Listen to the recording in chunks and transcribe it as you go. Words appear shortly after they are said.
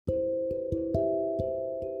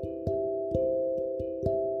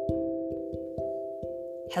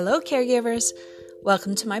Hello, caregivers.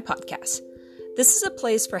 Welcome to my podcast. This is a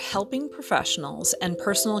place for helping professionals and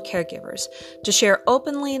personal caregivers to share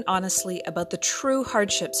openly and honestly about the true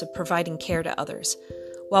hardships of providing care to others,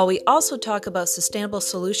 while we also talk about sustainable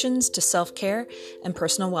solutions to self-care and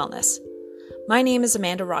personal wellness. My name is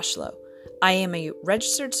Amanda Rocheleau. I am a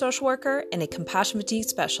registered social worker and a compassion fatigue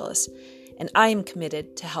specialist, and I am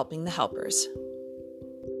committed to helping the helpers.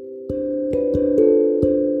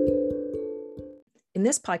 In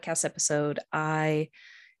this podcast episode, I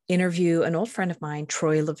interview an old friend of mine,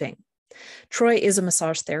 Troy Lavigne. Troy is a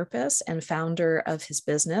massage therapist and founder of his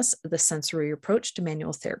business, The Sensory Approach to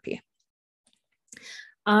Manual Therapy.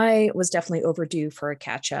 I was definitely overdue for a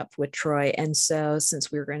catch up with Troy. And so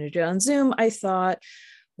since we were going to do it on Zoom, I thought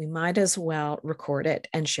we might as well record it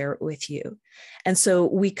and share it with you. And so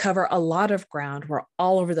we cover a lot of ground. We're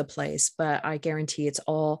all over the place, but I guarantee it's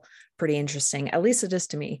all pretty interesting. At least it is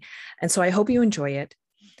to me. And so I hope you enjoy it.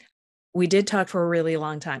 We did talk for a really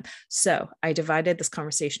long time. So I divided this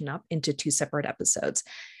conversation up into two separate episodes.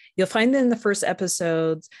 You'll find that in the first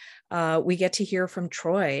episodes, we get to hear from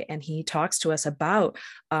Troy, and he talks to us about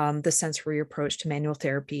the sensory approach to manual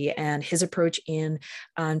therapy and his approach in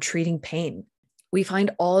treating pain. We find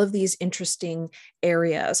all of these interesting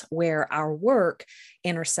areas where our work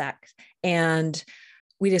intersect, and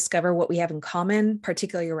we discover what we have in common,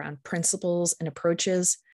 particularly around principles and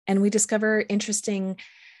approaches. And we discover interesting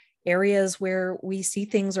areas where we see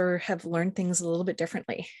things or have learned things a little bit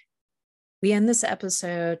differently. We end this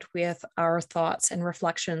episode with our thoughts and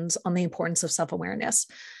reflections on the importance of self-awareness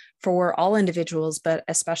for all individuals, but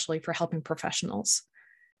especially for helping professionals.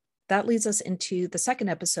 That leads us into the second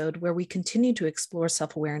episode, where we continue to explore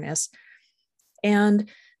self-awareness.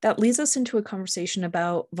 And that leads us into a conversation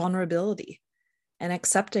about vulnerability and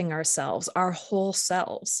accepting ourselves, our whole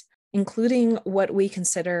selves, including what we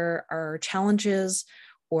consider our challenges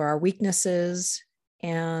or our weaknesses,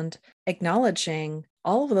 and acknowledging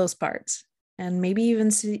all of those parts, and maybe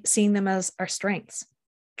even seeing them as our strengths.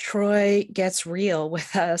 Troy gets real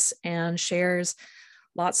with us and shares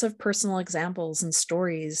lots of personal examples and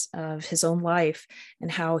stories of his own life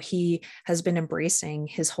and how he has been embracing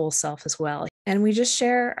his whole self as well. And we just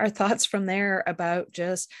share our thoughts from there about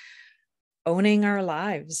just owning our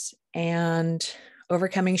lives and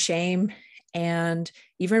overcoming shame and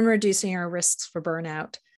even reducing our risks for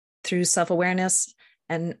burnout through self-awareness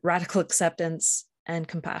and radical acceptance and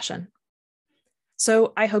compassion.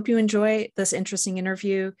 So I hope you enjoy this interesting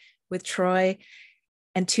interview with Troy,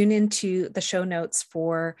 and tune into the show notes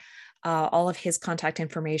for all of his contact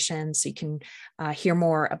information so you can hear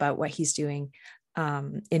more about what he's doing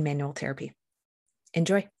in manual therapy.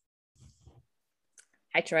 Enjoy.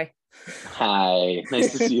 Hi, Troy. Hi,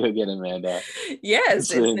 nice to see you again, Amanda.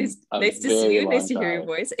 Yes, it's nice to see you. Nice to hear your time.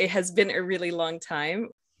 voice. It has been a really long time.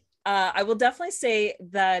 I will definitely say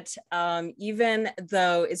that even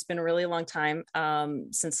though it's been a really long time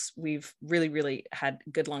since we've really had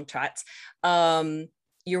good long chats,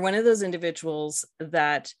 you're one of those individuals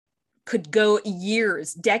that could go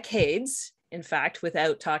years, decades, in fact,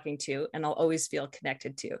 without talking to, and I'll always feel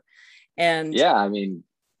connected to. And yeah, I mean,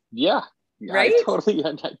 yeah. Right? I totally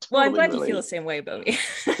well, I'm glad relate. you feel the same way about me.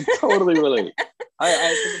 Totally relate.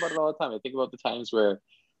 I think about it all the time. I think about the times where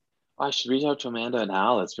I should reach out to Amanda and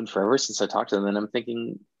Al. It's been forever since I talked to them. And I'm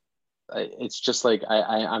thinking, it's just like,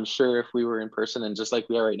 I'm sure if we were in person and just like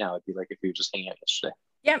we are right now, it'd be like if we were just hanging out yesterday.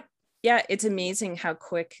 Yeah, it's amazing how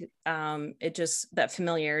quick that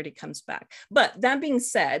familiarity comes back. But that being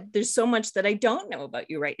said, there's so much that I don't know about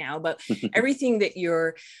you right now, about everything that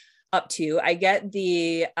you're up to. I get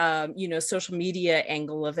the social media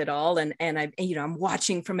angle of it all, and I'm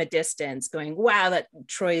watching from a distance going, wow, that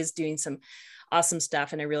Troy is doing some awesome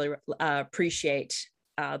stuff, and I really appreciate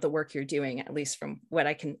the work you're doing, at least from what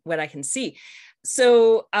I can see.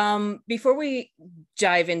 So before we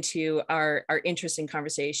dive into our interesting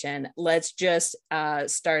conversation, let's just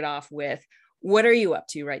start off with, what are you up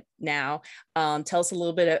to right now? Tell us a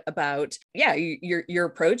little bit about your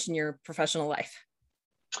approach and your professional life.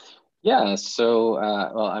 Yeah, so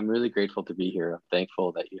well, I'm really grateful to be here. I'm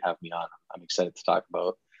thankful that you have me on. I'm excited to talk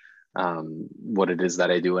about what it is that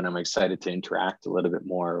I do, and I'm excited to interact a little bit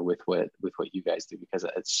more with what you guys do, because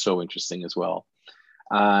it's so interesting as well.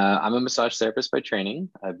 I'm a massage therapist by training.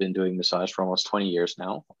 I've been doing massage for almost 20 years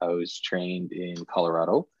now. I was trained in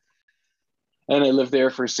Colorado, and I lived there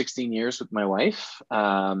for 16 years with my wife,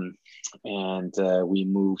 and we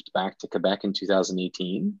moved back to Quebec in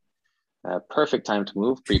 2018. Perfect time to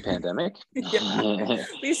move, pre-pandemic. Yeah.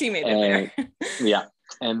 At least you made it there. Yeah.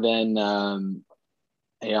 And then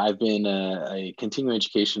I've been a continuing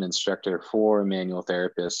education instructor for manual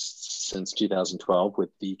therapists since 2012 with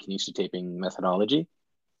the kinesiotaping methodology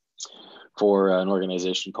for an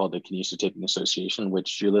organization called the Kinesiotaping Association,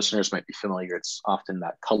 which your listeners might be familiar. It's often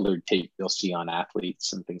that colored tape you'll see on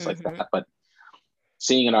athletes and things like that. But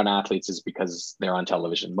seeing it on athletes is because they're on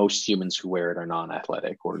television. Most humans who wear it are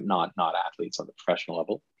non-athletic or not athletes on the professional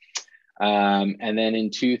level. And then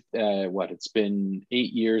it's been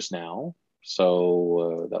 8 years now.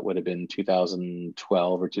 So that would have been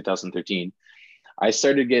 2012 or 2013. I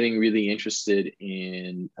started getting really interested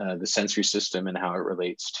in the sensory system and how it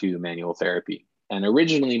relates to manual therapy. And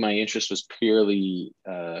originally, my interest was purely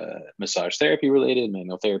massage therapy related,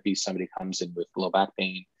 manual therapy. Somebody comes in with low back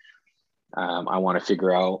pain. I want to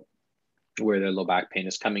figure out where their low back pain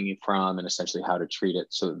is coming from and essentially how to treat it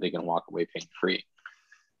so that they can walk away pain free.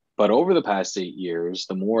 But over the past 8 years,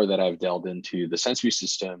 the more that I've delved into the sensory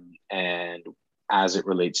system and as it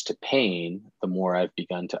relates to pain, the more I've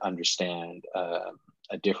begun to understand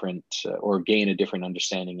gain a different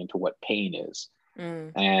understanding into what pain is.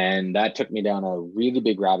 And that took me down a really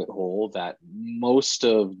big rabbit hole that most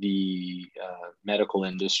of the medical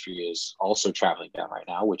industry is also traveling down right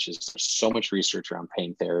now, which is so much research around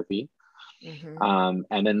pain therapy.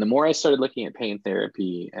 And then the more I started looking at pain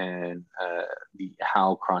therapy and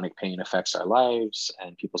how chronic pain affects our lives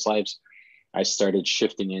and people's lives, I started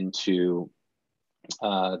shifting into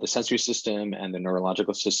the sensory system and the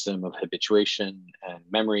neurological system of habituation and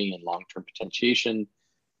memory and long-term potentiation,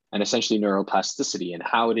 and essentially neuroplasticity, and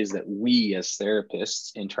how it is that we as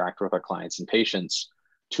therapists interact with our clients and patients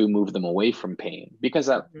to move them away from pain, because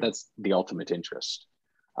that's the ultimate interest.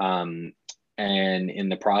 And in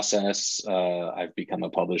the process, I've become a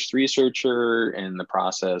published researcher. In the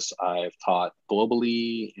process, I've taught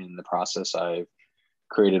globally. In the process, I've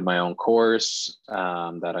created my own course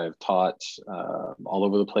that I've taught all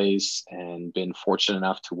over the place, and been fortunate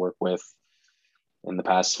enough to work with, in the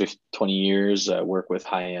past 20 years, work with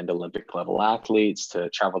high-end Olympic level athletes, to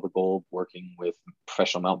travel the globe working with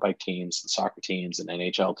professional mountain bike teams and soccer teams and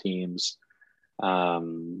NHL teams.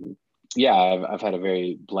 I've had a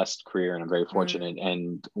very blessed career, and I'm very fortunate.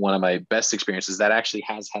 And one of my best experiences that actually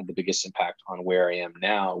has had the biggest impact on where I am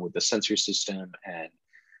now with the sensory system and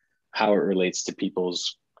how it relates to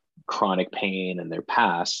people's chronic pain and their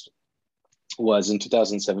past was in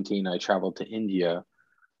 2017. I traveled to India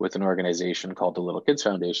with an organization called the Little Kids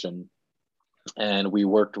Foundation. And we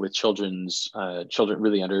worked with children,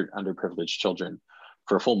 really underprivileged children,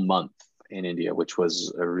 for a full month in India, which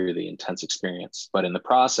was a really intense experience. But in the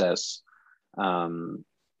process,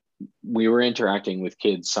 we were interacting with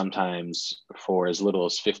kids sometimes for as little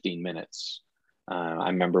as 15 minutes. I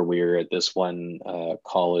remember we were at this one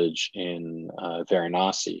college in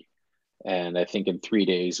Varanasi, and I think in 3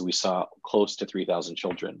 days we saw close to 3,000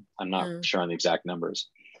 children. I'm not sure on the exact numbers.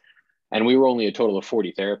 And we were only a total of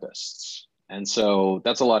 40 therapists. And so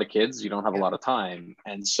that's a lot of kids. You don't have a lot of time.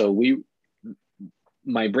 And so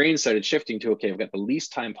my brain started shifting to, okay, I've got the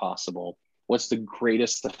least time possible. What's the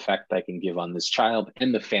greatest effect I can give on this child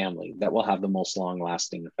and the family that will have the most long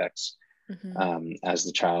lasting effects as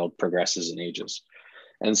the child progresses and ages?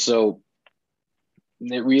 And so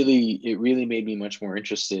it really made me much more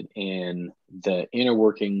interested in the inner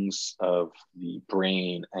workings of the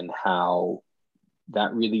brain and how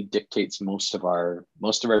that really dictates most of our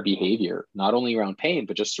behavior, not only around pain,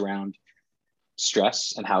 but just around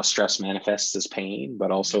stress and how stress manifests as pain, but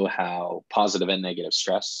also how positive and negative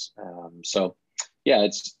stress.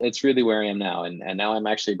 It's really where I am now. And now I'm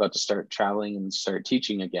actually about to start traveling and start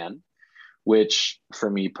teaching again, which for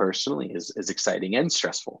me personally is exciting and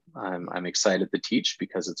stressful. I'm excited to teach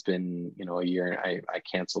because it's been, a year. I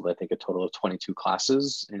canceled, I think, a total of 22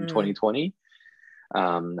 classes in 2020.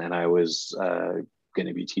 And I was going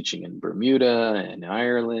to be teaching in Bermuda and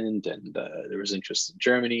Ireland, and there was interest in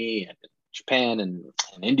Germany and Japan and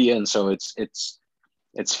India. And so it's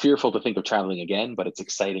fearful to think of traveling again, but it's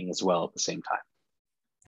exciting as well at the same time.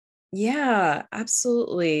 Yeah,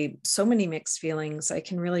 absolutely. So many mixed feelings. I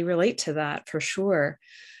can really relate to that for sure.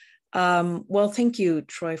 Well, thank you,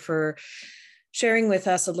 Troy, for sharing with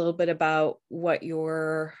us a little bit about what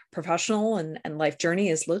your professional and life journey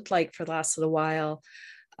has looked like for the last little while.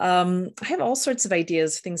 I have all sorts of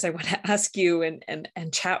ideas, things I want to ask you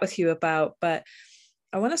and chat with you about, but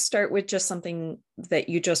I want to start with just something that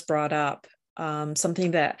you just brought up,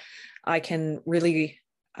 something that I can really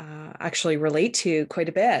actually relate to quite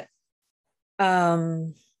a bit.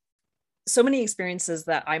 So many experiences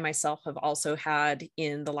that I myself have also had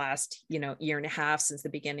in the last, year and a half since the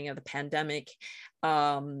beginning of the pandemic,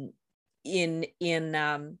 in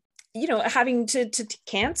having to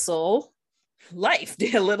cancel life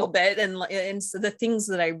a little bit. And so the things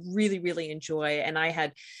that I really, really enjoy. And I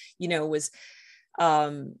had, was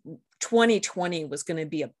 2020 was going to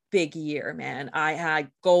be a big year, man. I had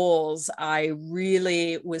goals. I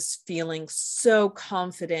really was feeling so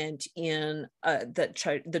confident in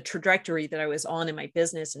the trajectory that I was on in my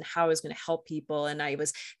business and how I was going to help people. And I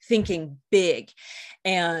was thinking big,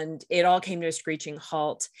 and it all came to a screeching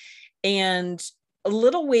halt. And a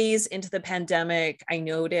little ways into the pandemic, I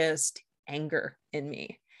noticed anger in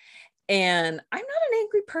me. And I'm not an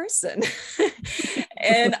angry person.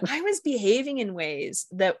 And I was behaving in ways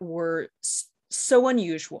that were so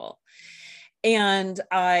unusual. And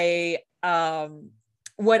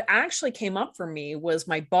what actually came up for me was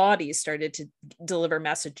my body started to deliver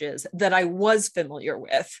messages that I was familiar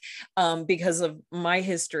with, because of my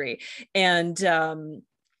history. And so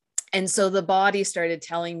the body started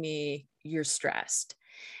telling me, you're stressed.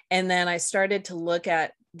 And then I started to look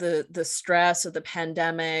at the stress of the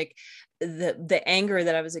pandemic, the anger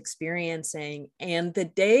that I was experiencing. And the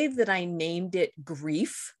day that I named it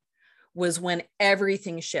grief was when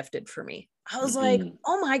everything shifted for me. I was like,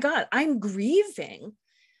 oh my God, I'm grieving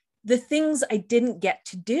the things I didn't get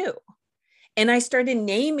to do. And I started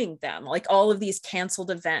naming them, like all of these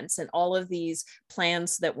canceled events and all of these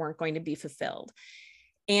plans that weren't going to be fulfilled.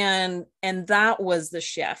 And that was the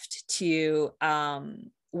shift to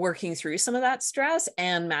working through some of that stress,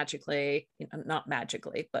 and magically, not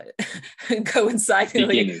magically, but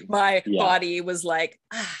coincidentally, my body was like,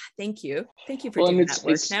 thank you for doing that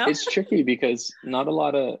work now. It's tricky because not a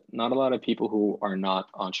lot of people who are not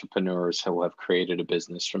entrepreneurs who have created a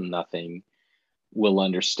business from nothing will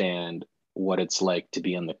understand what it's like to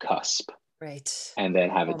be on the cusp, right? And then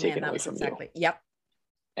have it taken away from you. Yep.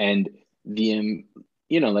 And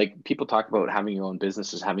like people talk about having your own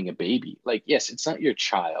business as having a baby. Like, yes, it's not your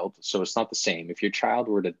child, so it's not the same. If your child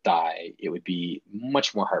were to die, it would be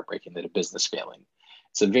much more heartbreaking than a business failing.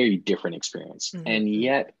 It's a very different experience. Mm-hmm. And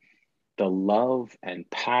yet the love and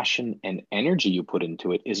passion and energy you put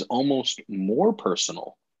into it is almost more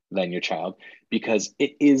personal than your child, because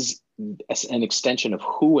it is an extension of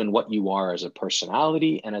who and what you are as a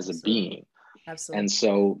personality and as a being. Absolutely. And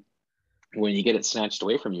so when you get it snatched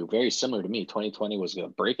away from you, very similar to me, 2020 was a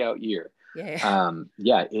breakout year. It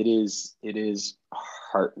is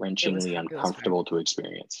heart-wrenchingly uncomfortable to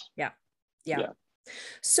experience. Yeah.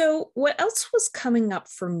 So what else was coming up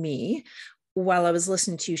for me while I was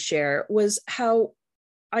listening to you share was how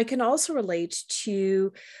I can also relate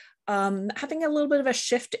to having a little bit of a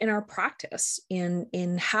shift in our practice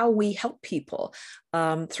in how we help people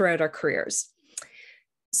throughout our careers.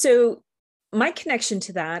 So my connection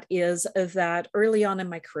to that is that early on in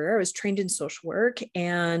my career, I was trained in social work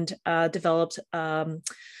and developed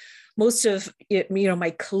most of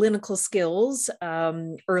my clinical skills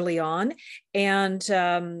early on. And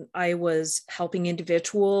I was helping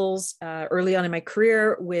individuals early on in my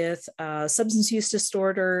career with substance use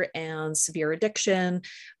disorder and severe addiction,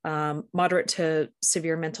 moderate to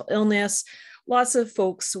severe mental illness, lots of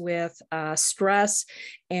folks with stress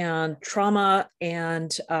and trauma,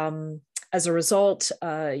 and as a result,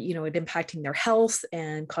 it impacting their health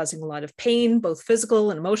and causing a lot of pain, both physical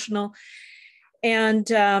and emotional. And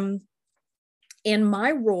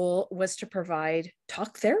my role was to provide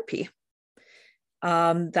talk therapy.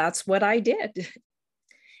 That's what I did.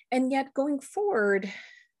 And yet going forward,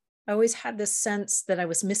 I always had this sense that I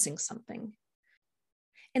was missing something.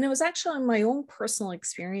 And it was actually on my own personal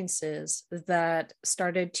experiences that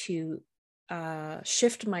started to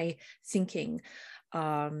shift my thinking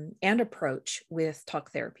and approach with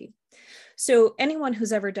talk therapy. So anyone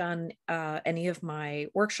who's ever done any of my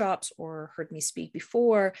workshops or heard me speak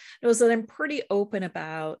before knows that I'm pretty open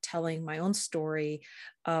about telling my own story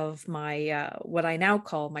of my what I now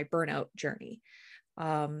call my burnout journey.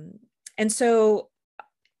 And so,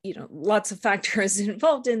 lots of factors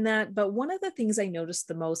involved in that. But one of the things I noticed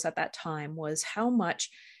the most at that time was how much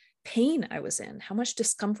pain I was in, how much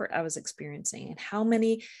discomfort I was experiencing, and how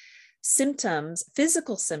many symptoms,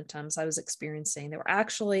 physical symptoms I was experiencing that were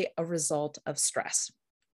actually a result of stress.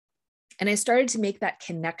 And I started to make that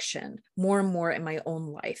connection more and more in my own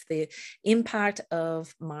life, the impact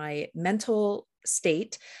of my mental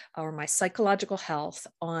state or my psychological health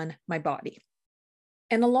on my body.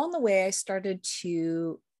 And along the way, I started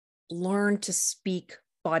to learn to speak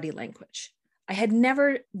body language. I had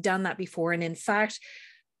never done that before. And in fact,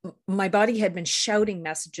 my body had been shouting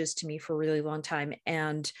messages to me for a really long time,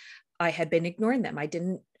 and I had been ignoring them. I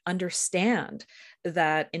didn't understand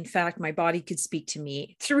that, in fact, my body could speak to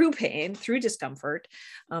me through pain, through discomfort,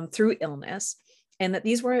 through illness, and that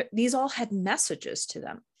these all had messages to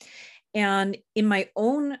them. And in my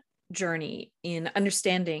own journey in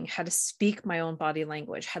understanding how to speak my own body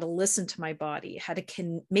language, how to listen to my body, how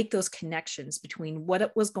to make those connections between what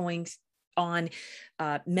it was going on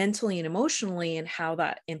mentally and emotionally and how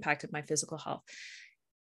that impacted my physical health.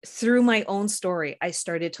 Through my own story, I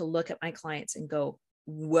started to look at my clients and go,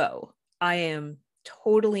 whoa, I am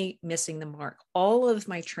totally missing the mark. All of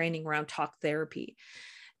my training around talk therapy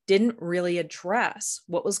didn't really address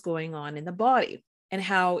what was going on in the body, and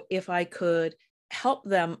how if I could help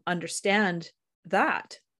them understand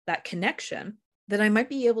that connection, then I might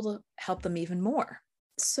be able to help them even more.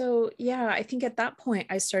 So yeah, I think at that point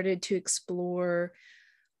I started to explore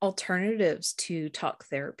alternatives to talk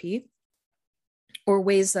therapy, or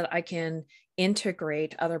ways that I can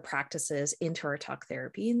integrate other practices into our talk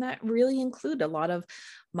therapy. And that really include a lot of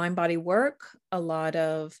mind body work, a lot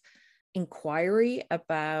of inquiry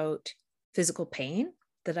about physical pain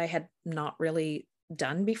that I had not really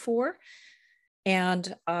done before.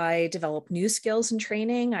 And I developed new skills in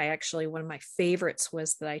training. One of my favorites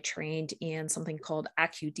was that I trained in something called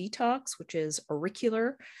AcuDetox, which is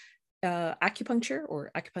auricular acupuncture,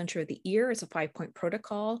 or acupuncture of the ear. It's a 5-point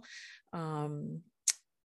protocol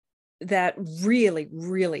that really,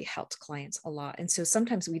 really helped clients a lot. And so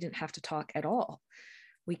sometimes we didn't have to talk at all.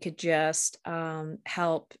 We could just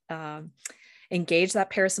help engage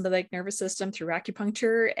that parasympathetic nervous system through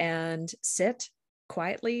acupuncture and sit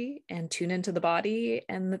quietly and tune into the body.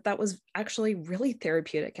 And that was actually really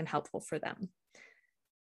therapeutic and helpful for them.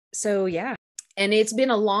 So yeah. And it's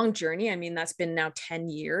been a long journey. I mean, that's been now 10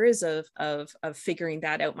 years of figuring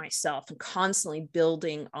that out myself and constantly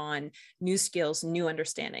building on new skills, new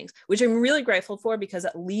understandings, which I'm really grateful for, because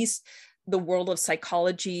at least the world of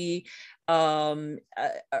psychology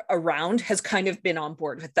around has kind of been on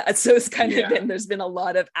board with that. So it's kind of been, there's been a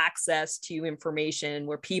lot of access to information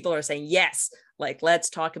where people are saying, yes, like, let's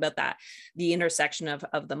talk about that. The intersection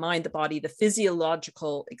of the mind, the body, the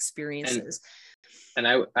physiological experiences. And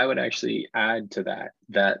I would actually add to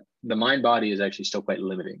that the mind body is actually still quite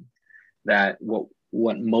limiting. That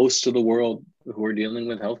what most of the world who are dealing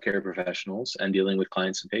with healthcare professionals and dealing with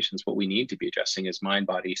clients and patients, what we need to be addressing is mind,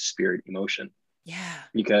 body, spirit, emotion. Yeah.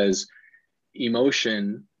 Because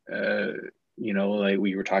emotion, like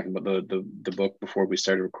we were talking about the book before we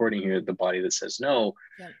started recording here, The Body That Says No.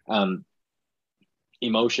 Yeah.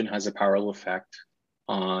 Emotion has a powerful effect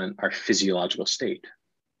on our physiological state.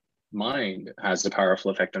 Mind has a powerful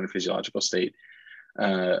effect on a physiological state.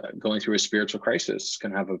 Going through a spiritual crisis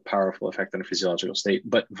can have a powerful effect on a physiological state,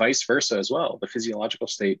 but vice versa as well. The physiological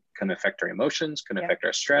state can affect our emotions, can affect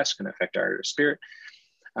our stress, can affect our spirit.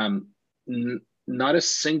 Not a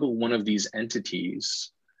single one of these entities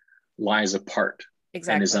lies apart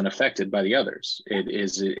and is unaffected by the others. It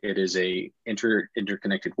is a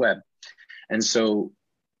interconnected web. And so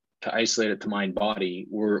to isolate it to mind body,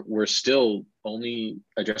 we're still only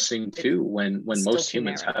addressing two when most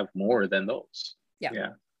humans have more than those. Yeah,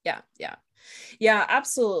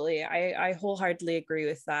 absolutely. I wholeheartedly agree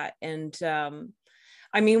with that. And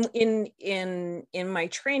I mean, in my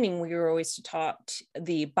training, we were always taught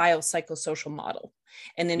the biopsychosocial model.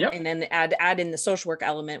 And then add in the social work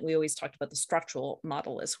element, we always talked about the structural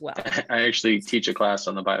model as well. I actually teach a class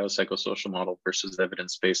on the biopsychosocial model versus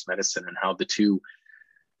evidence-based medicine, and how the two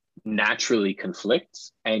naturally conflict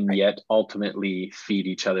and yet ultimately feed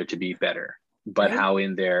each other to be better, but how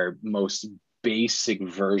in their most basic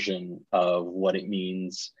version of what it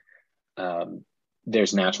means,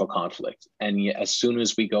 there's natural conflict. And yet, as soon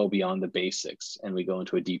as we go beyond the basics and we go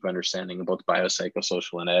into a deeper understanding about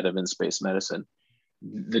biopsychosocial and evidence-based medicine,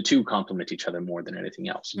 the two complement each other more than anything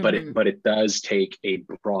else. Mm-hmm. But it does take a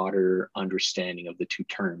broader understanding of the two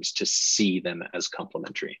terms to see them as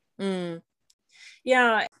complementary.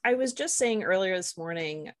 Yeah, I was just saying earlier this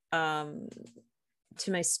morning to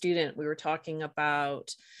my student, we were talking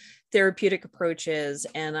about therapeutic approaches,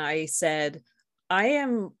 and I said, I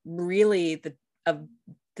am really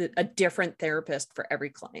a different therapist for every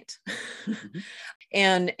client. Mm-hmm.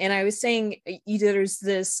 And I was saying, there's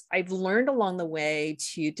this, I've learned along the way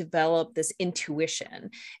to develop this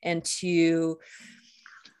intuition and to,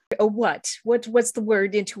 what's the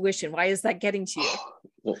word intuition? Why is that getting to you?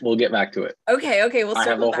 We'll get back to it. Okay. I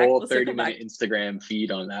have a whole 30-minute Instagram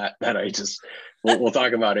feed on that I just, we'll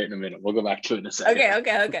talk about it in a minute. We'll go back to it in a second.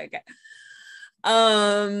 Okay.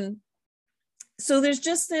 So there's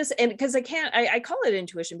just this, and because I call it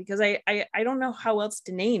intuition because I don't know how else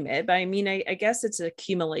to name it, but I mean, I guess it's an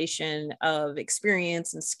accumulation of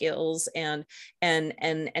experience and skills and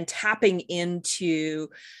tapping into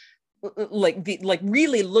like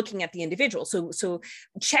really looking at the individual. So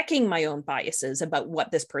checking my own biases about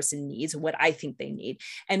what this person needs, what I think they need,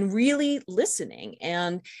 and really listening.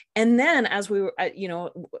 And then as we were,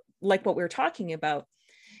 like what we were talking about,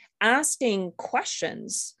 asking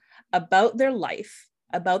questions about their life,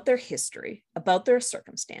 about their history, about their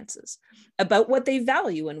circumstances, about what they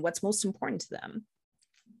value and what's most important to them,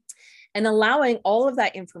 and allowing all of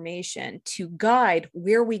that information to guide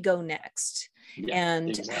where we go next, and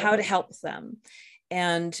exactly how to help them.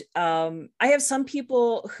 And I have some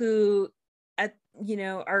people who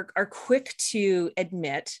are quick to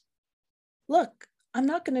admit, look, I'm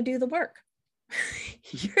not going to do the work.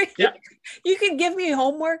 Yeah. You could give me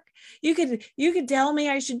homework. You could tell me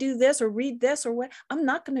I should do this or read this or what. I'm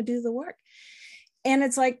not going to do the work. And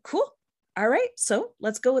it's like, cool. All right. So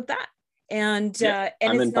let's go with that. And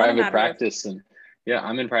I'm in private practice, and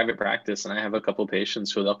I'm in private practice, and I have a couple of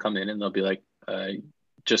patients who they'll come in and they'll be like,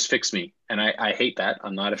 just fix me. And I hate that.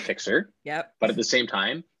 I'm not a fixer. Yep. But at the same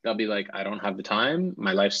time, they'll be like, I don't have the time.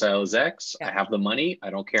 My lifestyle is X. Yep. I have the money. I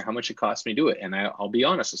don't care how much it costs me to do it. And I'll be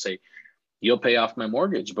honest and say, you'll pay off my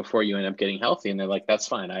mortgage before you end up getting healthy. And they're like, that's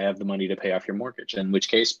fine. I have the money to pay off your mortgage. In which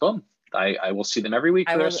case, boom, I will see them every week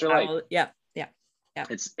for the rest of their life. Yeah.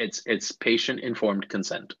 It's patient informed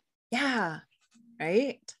consent. Yeah.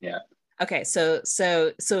 Right. Yeah. Okay. So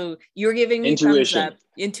you're giving me intuition. Thumbs up.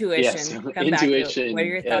 Intuition. Yes. Intuition. What are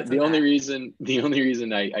your thoughts? The only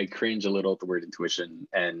reason I cringe a little at the word intuition,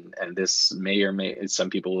 and this may some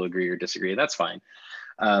people will agree or disagree. That's fine.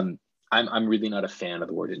 I'm really not a fan of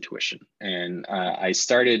the word intuition, and I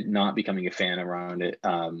started not becoming a fan around it.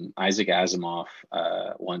 Isaac Asimov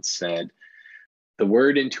once said, "The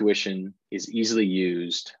word intuition is easily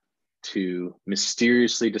used to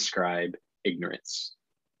mysteriously describe ignorance."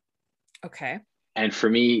 Okay. And for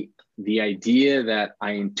me, the idea that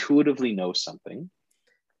I intuitively know something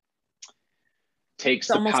takes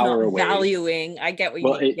the power away. Valuing, I get what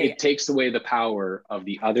you mean. It takes away the power of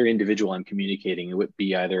the other individual I'm communicating. It would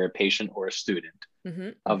be either a patient or a student,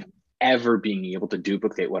 of ever being able to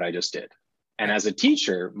duplicate what I just did. And as a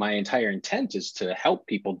teacher, my entire intent is to help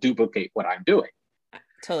people duplicate what I'm doing. I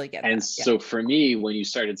totally get and that. So for me, when you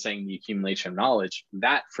started saying the accumulation of knowledge,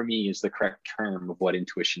 that for me is the correct term of what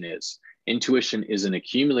intuition is. Intuition is an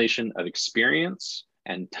accumulation of experience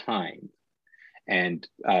and time, and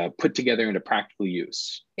put together into practical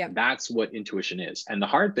use. Yeah. That's what intuition is. And the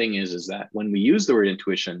hard thing is that when we use the word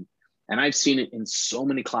intuition, and I've seen it in so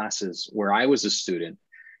many classes where I was a student,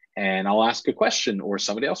 and I'll ask a question, or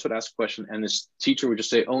somebody else would ask a question, and this teacher would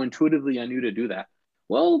just say, "Oh, intuitively, I knew to do that."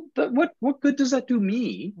 Well, what good does that do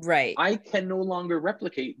me? Right. I can no longer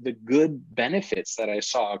replicate the good benefits that I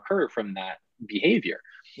saw occur from that behavior.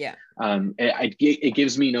 Yeah. It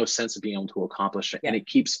gives me no sense of being able to accomplish it, and it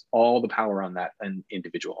keeps all the power on that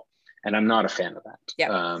individual. And I'm not a fan of that. Yeah.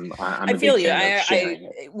 I feel you.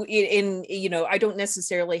 I don't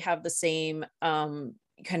necessarily have the same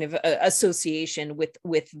kind of association with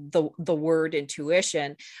the word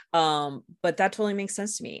intuition, but that totally makes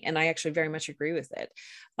sense to me, and I actually very much agree with it.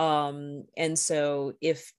 And so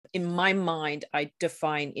if in my mind I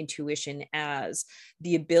define intuition as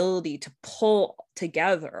the ability to pull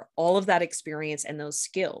together all of that experience and those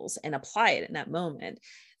skills and apply it in that moment,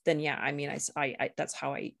 then I that's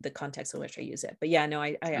how the context in which I use it. But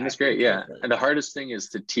that's great. Yeah. And the hardest thing is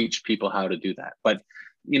to teach people how to do that. But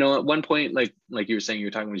at one point, like you were saying, you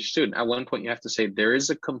were talking with your student, at one point you have to say there is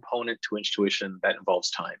a component to intuition that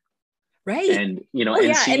involves time. Right. And,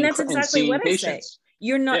 and that's exactly what patients. I say.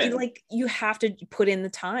 You're not you have to put in the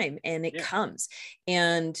time, and it comes.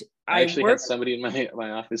 And I actually had somebody in my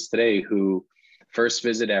office today who first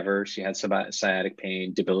visit ever, she had sciatic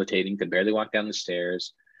pain, debilitating, could barely walk down the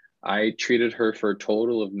stairs. I treated her for a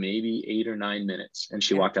total of maybe 8 or 9 minutes, and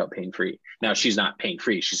she walked out pain-free. Now she's not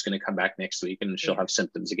pain-free. She's going to come back next week and she'll have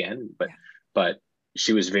symptoms again, but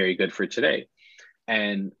she was very good for today.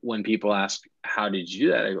 And when people ask, how did you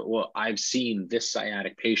do that? I go, well, I've seen this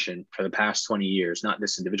sciatic patient for the past 20 years, not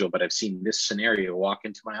this individual, but I've seen this scenario walk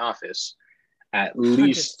into my office at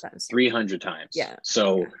least 300 times. Yeah.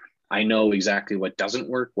 So I know exactly what doesn't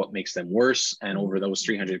work, what makes them worse. And over those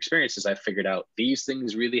 300 experiences, I figured out these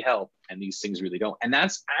things really help and these things really don't. And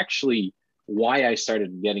that's actually why I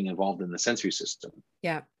started getting involved in the sensory system.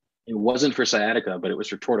 Yeah. It wasn't for sciatica, but it was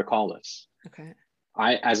for torticollis. Okay.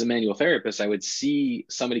 As a manual therapist, I would see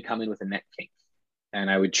somebody come in with a neck kink, and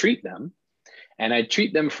I would treat them. And I'd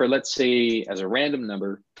treat them for, let's say, as a random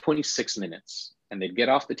number, 26 minutes. And they'd get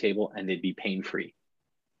off the table and they'd be pain-free.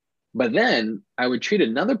 But then I would treat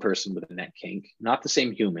another person with a neck kink, not the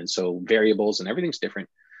same human, so variables and everything's different.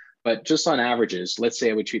 But just on averages, let's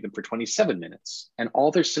say I would treat them for 27 minutes and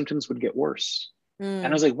all their symptoms would get worse. And I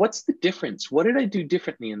was like, what's the difference? What did I do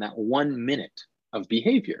differently in that 1 minute of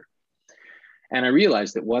behavior? And I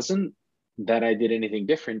realized it wasn't that I did anything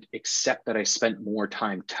different, except that I spent more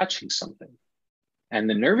time touching something. And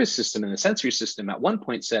the nervous system and the sensory system at one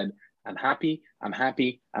point said, I'm happy, I'm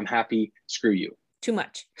happy, I'm happy, screw you. Too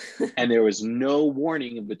much. And there was no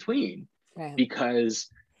warning in between, Right. because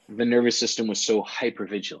the nervous system was so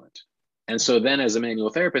hypervigilant. And so then as a manual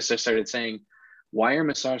therapist, I started saying, why are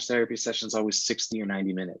massage therapy sessions always 60 or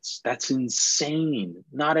 90 minutes? That's insane.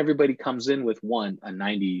 Not everybody comes in with one, a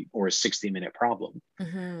 90 or a 60-minute problem.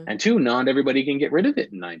 Mm-hmm. And two, not everybody can get rid of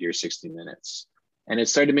it in 90 or 60 minutes. And it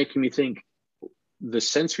started making me think the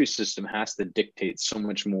sensory system has to dictate so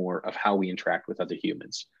much more of how we interact with other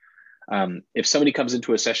humans. If somebody comes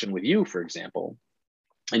into a session with you, for example,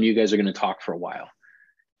 and you guys are going to talk for a while,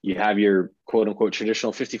 you have your quote unquote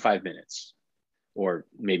traditional 55 minutes, or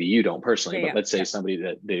maybe you don't personally, but let's say somebody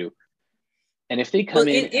that they do. And if they come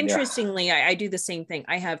in, interestingly, I do the same thing.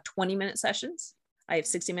 I have 20-minute sessions. I have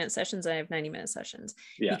 60-minute sessions. I have 90-minute sessions,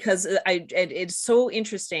 because it's so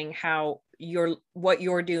interesting how what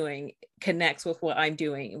you're doing connects with what I'm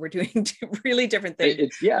doing. We're doing really different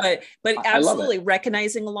things. But absolutely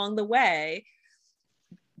recognizing along the way,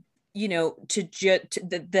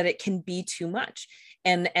 that it can be too much,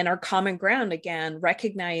 and our common ground, again,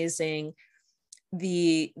 recognizing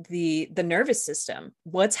the nervous system,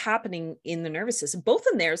 what's happening in the nervous system, both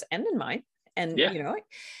in theirs and in mine, and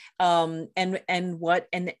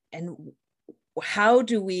and how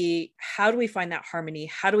do we find that harmony?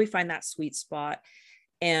 How do we find that sweet spot?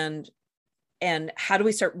 And how do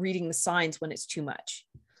we start reading the signs when it's too much?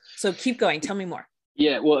 So keep going. Tell me more.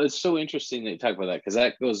 Yeah, well, it's so interesting that you talk about that, because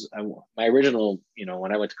that goes, my original,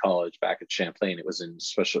 when I went to college back at Champlain, it was in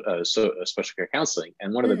special care counseling.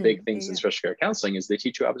 And one of the big things in special care counseling is they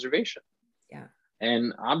teach you observation. Yeah.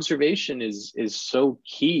 And observation is so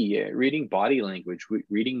key. Reading body language,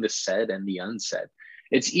 reading the said and the unsaid.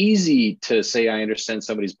 It's easy to say, I understand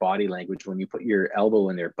somebody's body language when you put your elbow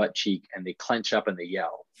in their butt cheek and they clench up and they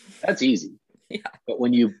yell. That's easy. Yeah. But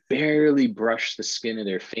when you barely brush the skin of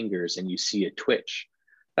their fingers and you see a twitch,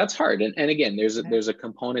 that's hard. And again, there's a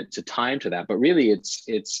component to time to that, but really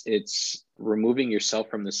it's removing yourself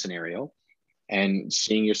from the scenario and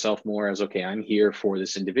seeing yourself more as, okay, I'm here for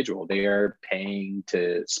this individual. They are paying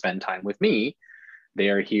to spend time with me. They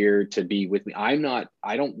are here to be with me. I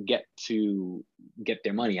don't get to get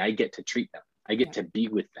their money. I get to treat them. I get to be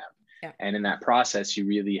with them. Yeah. And in that process, you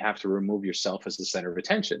really have to remove yourself as the center of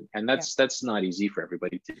attention. And that's not easy for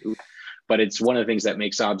everybody to do, but it's one of the things that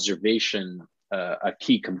makes observation a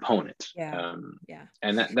key component.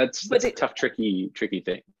 And that's a tough, tricky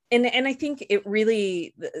thing. And I think it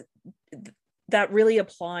really, that really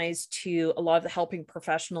applies to a lot of the helping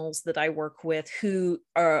professionals that I work with who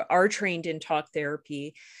are trained in talk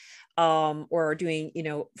therapy, or are doing,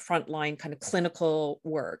 frontline kind of clinical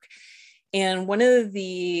work. And one of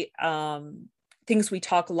the things we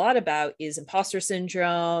talk a lot about is imposter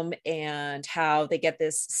syndrome, and how they get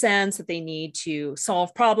this sense that they need to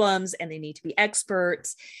solve problems and they need to be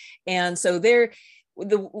experts. And so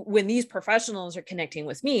when these professionals are connecting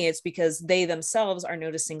with me, it's because they themselves are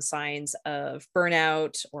noticing signs of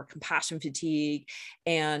burnout or compassion fatigue,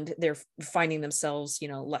 and they're finding themselves,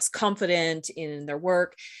 less confident in their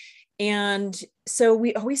work. And so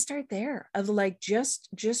we always start there of like, just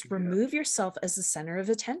remove yourself as the center of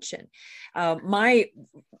attention. My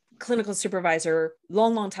clinical supervisor,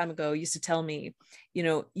 long time ago, used to tell me,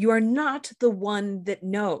 you are not the one that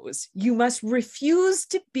knows. You must refuse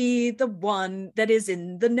to be the one that is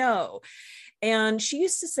in the know. And she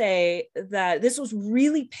used to say that this was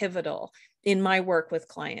really pivotal in my work with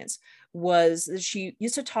clients, was that she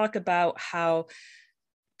used to talk about how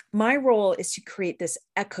my role is to create this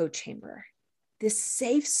echo chamber, this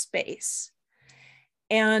safe space,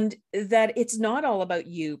 and that it's not all about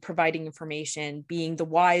you providing information, being the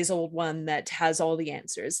wise old one that has all the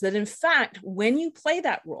answers. That in fact, when you play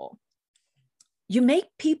that role, you make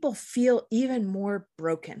people feel even more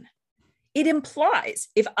broken. It implies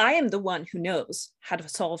if I am the one who knows how to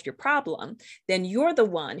solve your problem, then you're the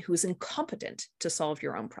one who's incompetent to solve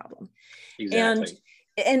your own problem. Exactly.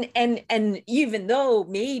 And even though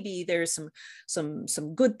maybe there's some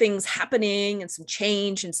good things happening and some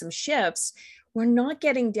change and some shifts, we're not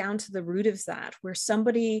getting down to the root of that, where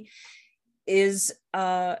somebody is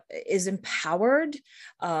empowered.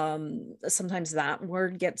 Sometimes that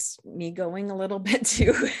word gets me going a little bit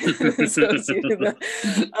too.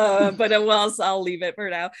 Well, I'll leave it for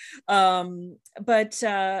now. But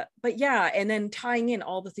yeah, and then tying in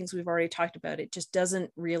all the things we've already talked about, it just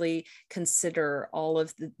doesn't really consider all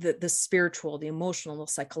of the spiritual, the emotional,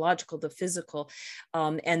 the psychological, the physical,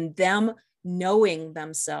 and them knowing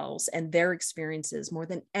themselves and their experiences more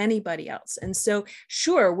than anybody else. And so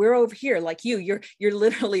sure, we're over here like you're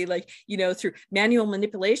literally like, through manual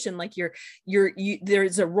manipulation, like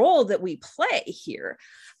there's a role that we play here.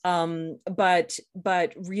 But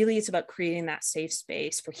really it's about creating that safe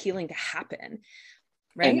space for healing to happen.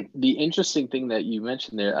 Right. And the interesting thing that you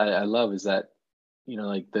mentioned there, I love, is that,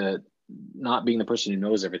 like the not being the person who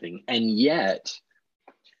knows everything. And yet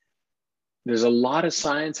there's a lot of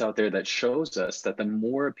science out there that shows us that the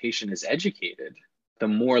more a patient is educated, the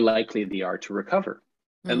more likely they are to recover,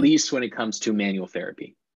 at least when it comes to manual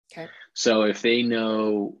therapy. Okay. So if they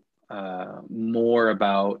know more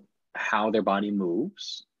about how their body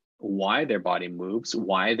moves, why their body moves,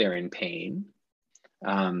 why they're in pain,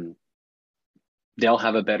 they'll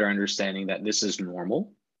have a better understanding that this is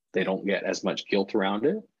normal. They don't get as much guilt around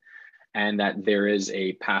it, and that there is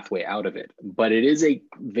a pathway out of it. But it is a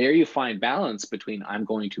very fine balance between I'm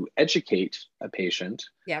going to educate a patient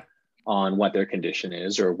on what their condition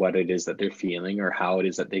is, or what it is that they're feeling, or how it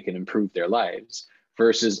is that they can improve their lives,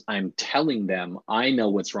 versus I'm telling them I know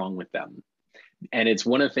what's wrong with them. And it's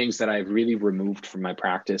one of the things that I've really removed from my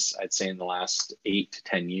practice, I'd say in the last 8 to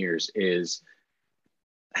 10 years, is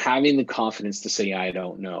having the confidence to say, I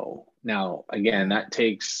don't know. Now, again, it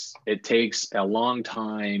takes a long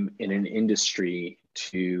time in an industry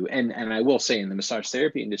to, and I will say in the massage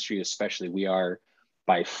therapy industry, especially, we are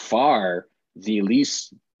by far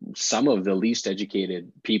some of the least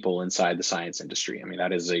educated people inside the science industry. I mean,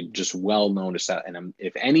 that is just well known to that. And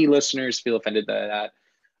if any listeners feel offended by that,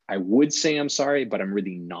 I would say I'm sorry, but I'm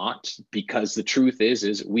really not, because the truth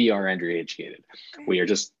is we are undereducated. We are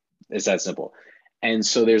just, it's that simple. And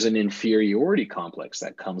so there's an inferiority complex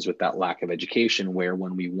that comes with that lack of education, where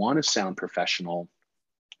when we want to sound professional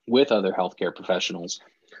with other healthcare professionals,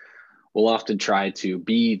 we'll often try to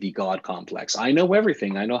be the God complex. I know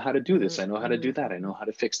everything. I know how to do this. I know how to do that. I know how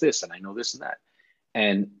to fix this. And I know this and that.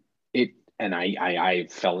 And I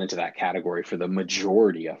fell into that category for the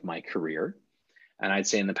majority of my career. And I'd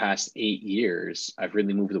say in the past 8 years, I've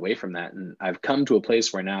really moved away from that. And I've come to a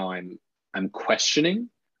place where now I'm questioning.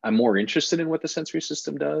 I'm more interested in what the sensory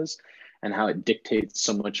system does and how it dictates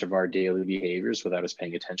so much of our daily behaviors without us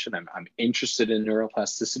paying attention. I'm interested in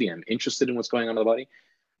neuroplasticity. I'm interested in what's going on in the body,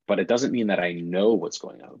 but it doesn't mean that I know what's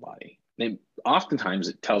going on in the body. And oftentimes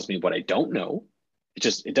it tells me what I don't know.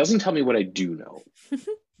 It doesn't tell me what I do know.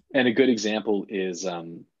 And a good example is, have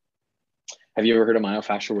you ever heard of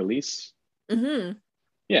myofascial release? Mm-hmm.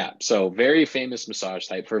 Yeah. So very famous massage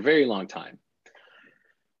type for a very long time.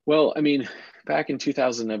 Well, I mean, back in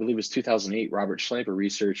 2000, I believe it was 2008, Robert Schleifer, a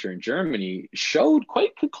researcher in Germany, showed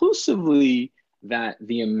quite conclusively that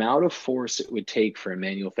the amount of force it would take for a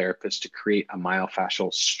manual therapist to create a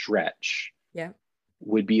myofascial stretch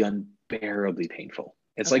would be unbearably painful.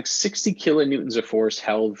 It's like 60 kilonewtons of force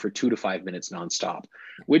held for 2 to 5 minutes nonstop,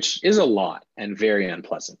 which is a lot and very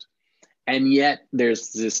unpleasant. And yet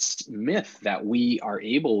there's this myth that we are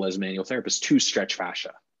able as manual therapists to stretch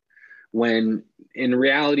fascia, when in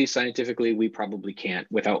reality, scientifically, we probably can't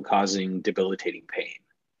without causing debilitating pain.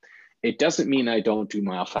 It doesn't mean I don't do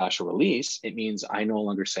myofascial release. It means I no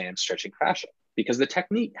longer say I'm stretching fascia, because the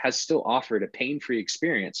technique has still offered a pain-free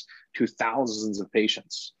experience to thousands of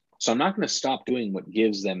patients. So I'm not going to stop doing what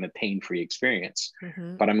gives them a pain-free experience,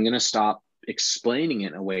 but I'm going to stop explaining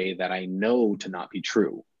it in a way that I know to not be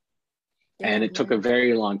true. And it took a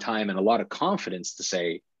very long time and a lot of confidence to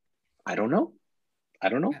say, I don't know. I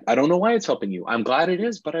don't know. I don't know why it's helping you. I'm glad it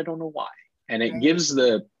is, but I don't know why. And it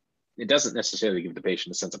it doesn't necessarily give the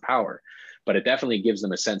patient a sense of power, but it definitely gives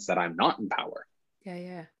them a sense that I'm not in power.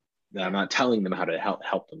 That I'm not telling them how to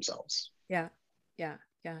help themselves. Yeah.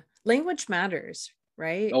 Language matters,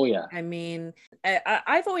 right? Oh yeah. I mean,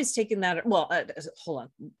 I've always taken that. Well, hold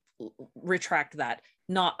on, retract that.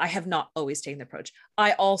 I have not always taken the approach.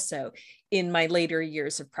 I also, in my later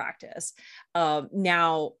years of practice,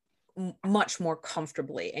 now much more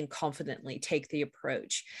comfortably and confidently take the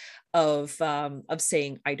approach of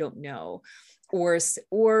saying I don't know, or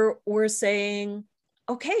saying,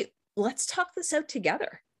 okay, let's talk this out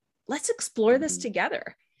together. Let's explore this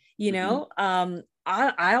together.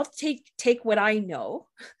 I'll take what I know,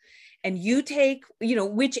 and you take,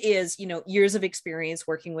 which is, years of experience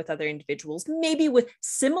working with other individuals, maybe with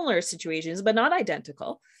similar situations, but not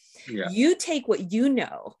identical. Yeah. You take what you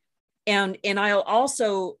know, and I'll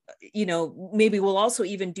also, maybe we'll also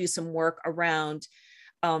even do some work around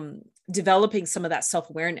developing some of that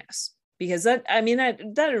self-awareness, because that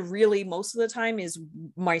really most of the time is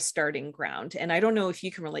my starting ground. And I don't know if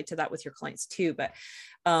you can relate to that with your clients too, but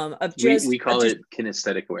we call it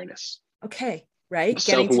kinesthetic awareness. Okay. Right.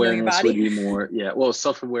 Self-awareness would be more,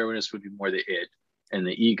 self-awareness would be more the id and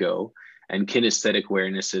the ego. And kinesthetic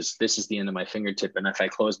awareness is, this is the end of my fingertip, and if I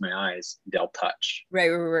close my eyes, they'll touch.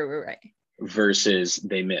 Right. Versus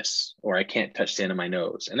they miss, or I can't touch the end of my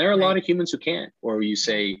nose. And there are a lot of humans who can't. Or you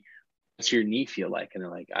say, what's your knee feel like? And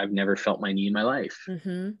they're like, I've never felt my knee in my life.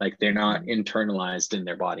 Like they're not internalized in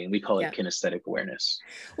their body. And we call it kinesthetic awareness.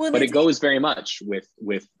 Well, but it goes very much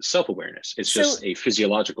with self-awareness. It's just a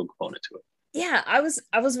physiological component to it. Yeah. I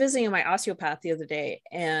was visiting my osteopath the other day,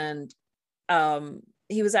 and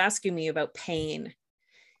he was asking me about pain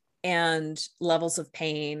and levels of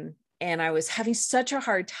pain. And I was having such a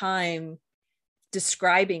hard time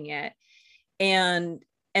describing it. And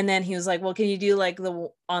then he was like, well, can you do like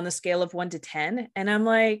on the scale of 1 to 10? And I'm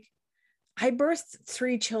like, I birthed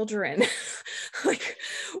 3 children like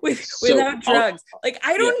without drugs.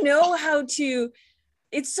 I don't know how to,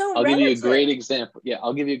 it's so I'll relative. give you a great example. Yeah,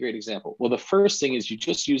 I'll give you a great example. Well, the first thing is you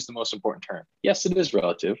just use the most important term. Yes, it is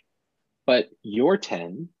relative, but your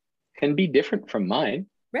 10 can be different from mine.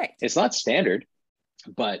 Right. It's not standard,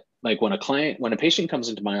 but like when a patient comes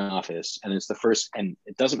into my office and it's the first, and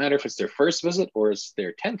it doesn't matter if it's their first visit or it's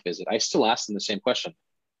their 10th visit, I still ask them the same question.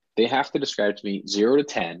 They have to describe to me 0 to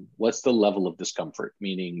 10, what's the level of discomfort?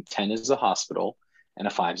 Meaning 10 is a hospital and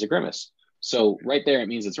a 5 is a grimace. So right there, it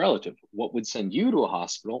means it's relative. What would send you to a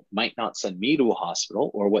hospital might not send me to a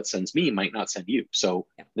hospital, or what sends me might not send you. So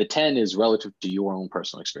the 10 is relative to your own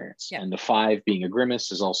personal experience. Yeah. And the 5 being a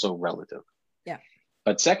grimace is also relative. Yeah.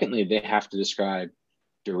 But secondly, they have to describe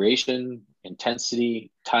duration,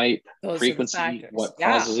 intensity, type, frequency, what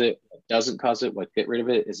causes it, what doesn't cause it, what get rid of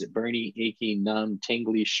it. Is it burny, achy, numb,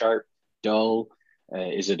 tingly, sharp, dull?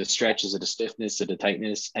 Is it a stretch? Is it a stiffness? Is it a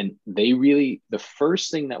tightness? And the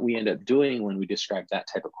first thing that we end up doing when we describe that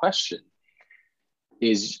type of question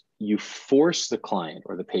is you force the client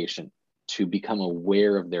or the patient to become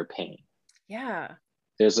aware of their pain. Yeah.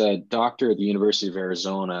 There's a doctor at the University of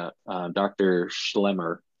Arizona, Dr.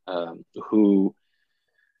 Schlemmer, who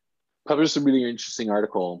published a really interesting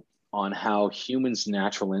article on how humans'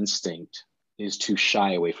 natural instinct is to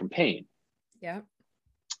shy away from pain. Yeah.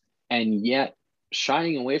 And yet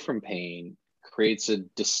shying away from pain creates a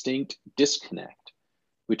distinct disconnect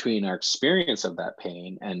between our experience of that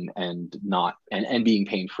pain and being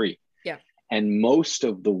pain-free. Yeah. And most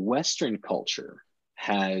of the Western culture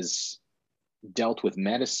has dealt with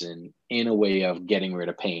medicine in a way of getting rid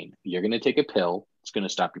of pain. You're going to take a pill, it's going to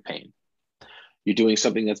stop your pain. You're doing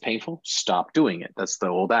something that's painful, stop doing it. That's the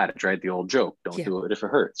old adage, right? The old joke, don't do it if it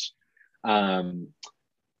hurts.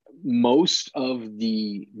 Most of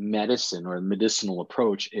the medicine or medicinal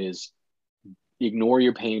approach is ignore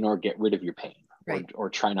your pain or get rid of your pain, right,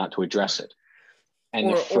 or try not to address it.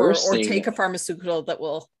 And or take a pharmaceutical that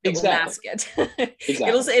will mask it.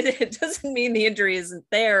 Exactly. It doesn't mean the injury isn't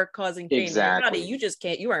there causing pain in your body.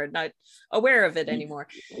 You are not aware of it anymore.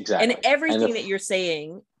 Exactly. And everything that you're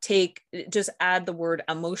saying, just add the word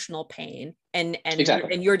emotional pain, and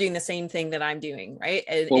you're doing the same thing that I'm doing, right?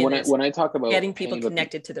 Well, when I talk about getting people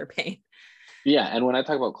connected to their pain. Yeah, and when I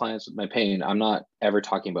talk about clients with my pain, I'm not ever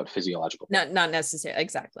talking about physiological pain. Not necessarily,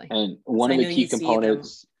 exactly. And one of the key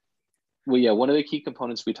components. Well, yeah, one of the key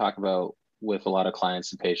components we talk about with a lot of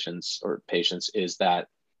clients and patients is that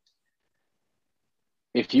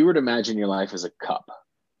if you were to imagine your life as a cup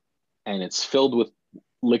and it's filled with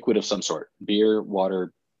liquid of some sort, beer,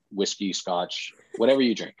 water, whiskey, scotch, whatever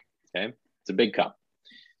you drink, okay? It's a big cup.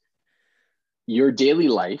 Your daily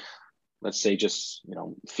life, let's say just,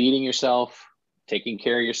 feeding yourself, taking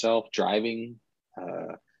care of yourself, driving,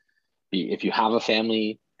 if you have a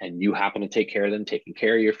family, and you happen to take care of them, taking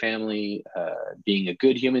care of your family, being a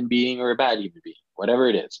good human being or a bad human being, whatever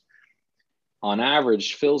it is, on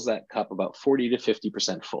average fills that cup about 40 to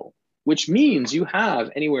 50% full, which means you have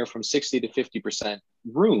anywhere from 60 to 50%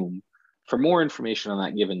 room for more information on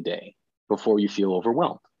that given day before you feel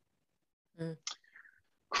overwhelmed. Mm.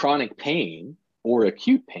 Chronic pain or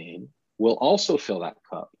acute pain will also fill that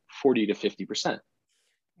cup 40 to 50%,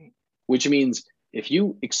 which means if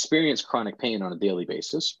you experience chronic pain on a daily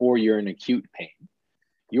basis, or you're in acute pain,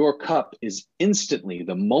 your cup is instantly,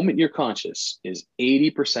 the moment you're conscious, is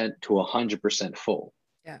 80% to 100% full.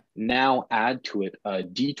 Yeah. Now add to it a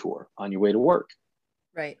detour on your way to work.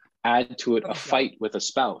 Right. Add to it a fight with a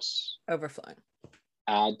spouse. Overflowing.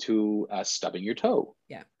 Add to stubbing your toe.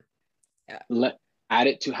 Yeah. let add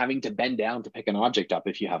it to having to bend down to pick an object up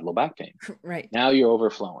if you have low back pain. Right. Now you're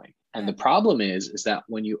overflowing. And the problem is that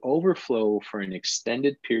when you overflow for an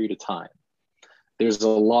extended period of time, there's a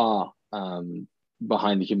law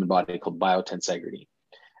behind the human body called biotensegrity.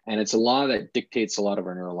 And it's a law that dictates a lot of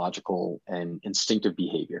our neurological and instinctive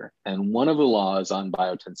behavior. And one of the laws on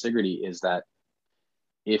biotensegrity is that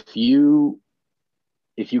if you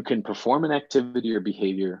can perform an activity or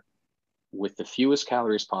behavior with the fewest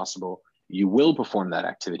calories possible, you will perform that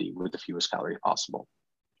activity with the fewest calories possible.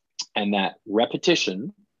 And that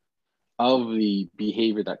repetition of the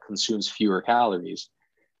behavior that consumes fewer calories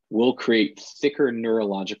will create thicker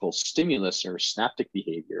neurological stimulus or synaptic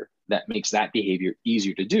behavior that makes that behavior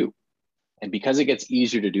easier to do. And because it gets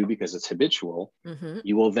easier to do because it's habitual,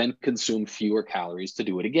 you will then consume fewer calories to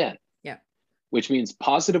do it again. Yeah. Which means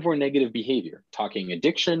positive or negative behavior, talking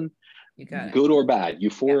addiction, good or bad,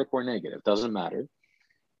 euphoric or negative, doesn't matter.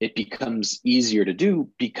 It becomes easier to do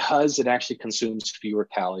because it actually consumes fewer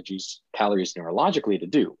calories neurologically to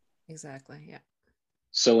do. Exactly. Yeah.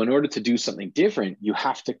 So in order to do something different, you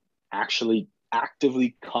have to actually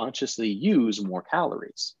actively, consciously use more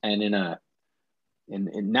calories. And in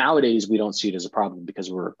nowadays, we don't see it as a problem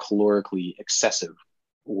because we're a calorically excessive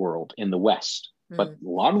world in the West. But a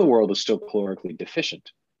lot of the world is still calorically deficient.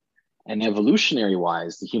 And evolutionary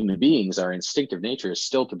wise, the human beings, our instinctive nature is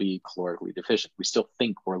still to be calorically deficient. We still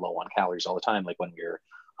think we're low on calories all the time, like when we were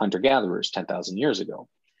hunter-gatherers 10,000 years ago.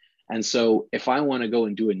 And so if I want to go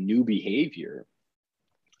and do a new behavior,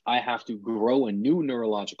 I have to grow a new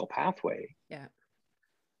neurological pathway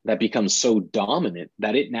that becomes so dominant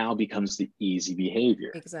that it now becomes the easy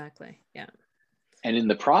behavior. Exactly. Yeah. And in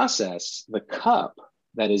the process, the cup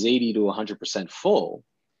that is 80 to 100% full,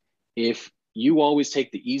 if you always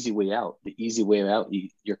take the easy way out,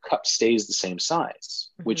 your cup stays the same size,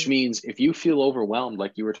 which means if you feel overwhelmed,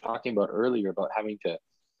 like you were talking about earlier, about having to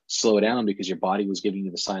slow down because your body was giving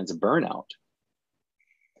you the signs of burnout,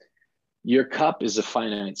 your cup is a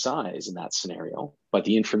finite size in that scenario, but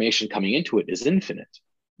the information coming into it is infinite.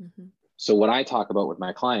 So what I talk about with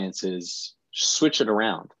my clients is switch it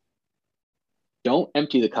around. Don't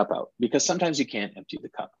empty the cup out, because sometimes you can't empty the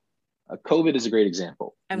cup. COVID is a great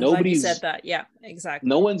example. I'm glad you said that. Yeah, exactly.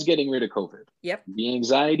 No one's getting rid of COVID. Yep. The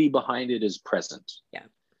anxiety behind it is present. Yeah.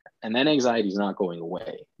 And that anxiety is not going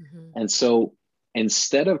away. And so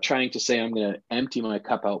instead of trying to say, I'm going to empty my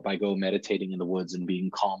cup out by go meditating in the woods and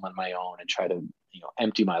being calm on my own and try to,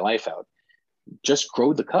 empty my life out, just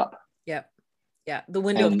grow the cup. Yeah. Yeah. The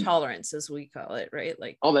window of tolerance, as we call it, right?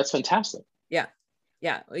 Like, oh, that's fantastic. Yeah.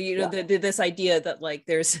 Yeah. This idea that like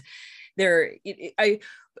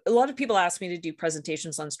a lot of people ask me to do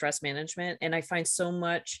presentations on stress management, and I find so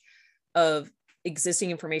much of existing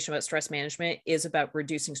information about stress management is about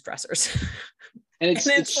reducing stressors. And it's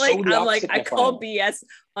like, so I'm like, I call BS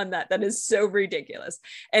on that. That is so ridiculous.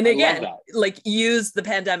 And again, like, use the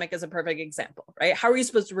pandemic as a perfect example, right? How are you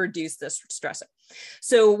supposed to reduce this stressor?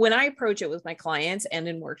 So when I approach it with my clients and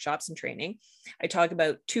in workshops and training, I talk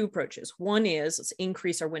about two approaches. One is, let's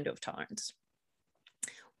increase our window of tolerance.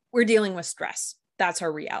 We're dealing with stress. That's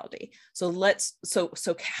our reality. So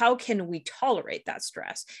so how can we tolerate that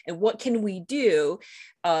stress? And what can we do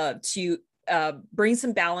to bring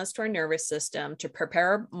some balance to our nervous system, to prepare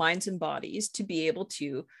our minds and bodies to be able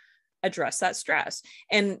to address that stress?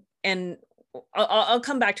 And I'll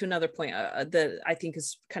come back to another point that I think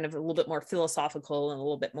is kind of a little bit more philosophical and a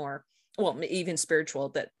little bit more, well, even spiritual,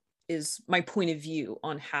 that is my point of view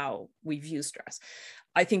on how we view stress.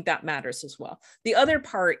 I think that matters as well. The other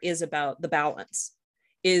part is about the balance.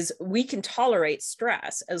 Is we can tolerate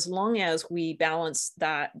stress as long as we balance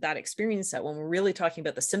that experience out. When we're really talking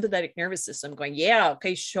about the sympathetic nervous system going, yeah,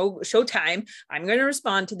 okay, show time. I'm going to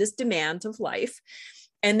respond to this demand of life.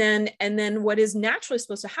 And then what is naturally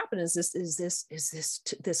supposed to happen is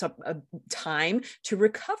this a time to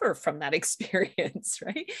recover from that experience,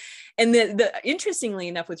 right? And the interestingly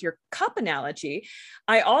enough, with your cup analogy,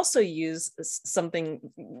 I also use something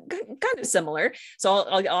kind of similar. So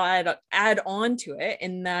I'll add on to it,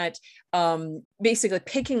 in that basically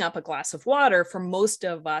picking up a glass of water for most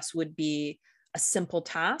of us would be a simple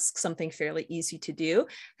task, something fairly easy to do.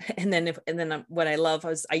 And then what I love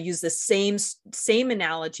is I use the same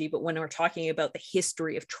analogy, but when we're talking about the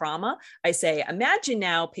history of trauma, I say, imagine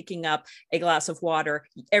now picking up a glass of water.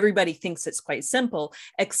 Everybody thinks it's quite simple,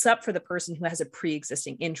 except for the person who has a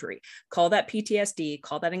pre-existing injury. Call that PTSD,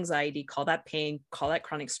 call that anxiety, call that pain, call that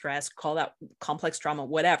chronic stress, call that complex trauma,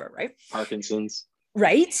 whatever, right? Parkinson's.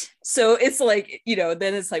 Right. So it's like,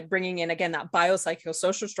 then it's like bringing in, again, that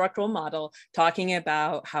biopsychosocial structural model, talking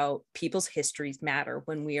about how people's histories matter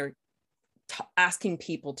when we are asking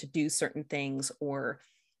people to do certain things or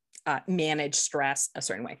manage stress a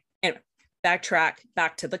certain way. Anyway, backtrack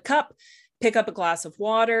back to the cup, pick up a glass of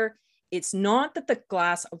water. It's not that the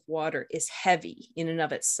glass of water is heavy in and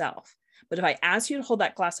of itself, but if I ask you to hold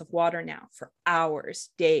that glass of water now for hours,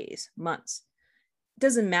 days, months, it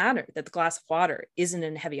doesn't matter that the glass of water isn't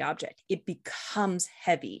a heavy object. It becomes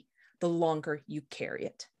heavy the longer you carry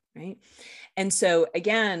it, right? And so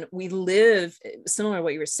again, we live, similar to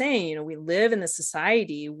what you were saying, you know, we live in a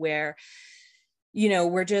society where, you know,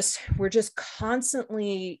 we're just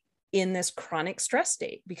constantly in this chronic stress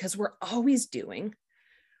state because we're always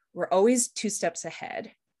two steps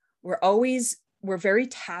ahead. We're very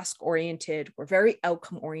task oriented. We're very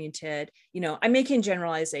outcome oriented. You know, I'm making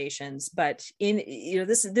generalizations, but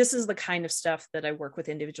this is the kind of stuff that I work with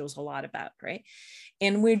individuals a lot about, right?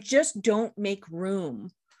 And we just don't make room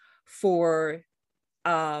for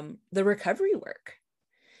the recovery work.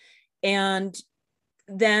 And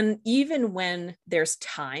then even when there's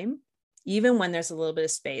time, even when there's a little bit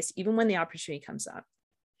of space, even when the opportunity comes up,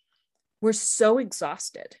 we're so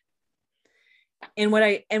exhausted. And what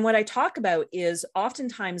I talk about is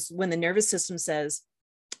oftentimes when the nervous system says,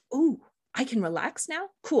 "Oh, I can relax now."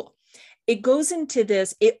 Cool. It goes into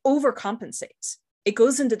this, it overcompensates. It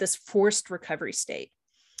goes into this forced recovery state.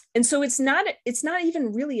 And so it's not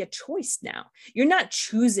even really a choice now. You're not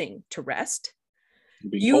choosing to rest.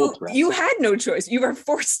 You had no choice. You were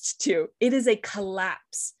forced to. It is a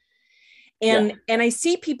collapse. And I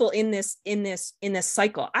see people in this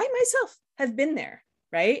cycle. I myself have been there,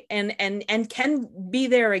 right? And can be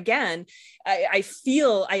there again. I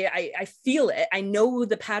feel it. I know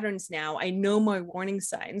the patterns now. I know my warning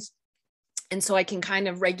signs. And so I can kind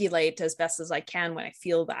of regulate as best as I can when I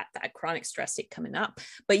feel that chronic stress state coming up.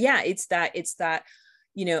 But yeah, it's that,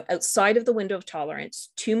 you know, outside of the window of tolerance,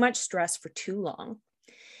 too much stress for too long,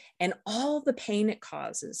 and all the pain it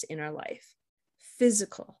causes in our life,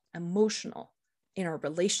 physical, emotional, in our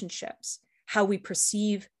relationships, how we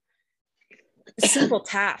perceive simple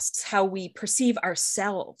tasks, how we perceive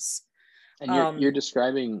ourselves. And you're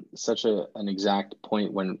describing such an exact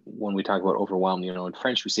point when we talk about overwhelm. You know, in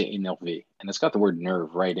French we say énervé, and it's got the word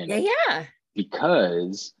nerve right in it. Yeah.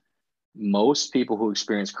 Because most people who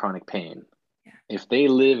experience chronic pain, if they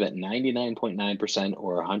live at 99.9%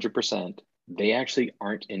 or 100%, they actually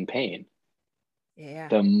aren't in pain. Yeah.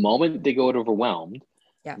 The moment they get overwhelmed,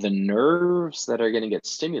 the nerves that are going to get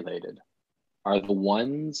stimulated are the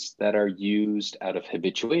ones that are used out of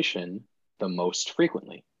habituation the most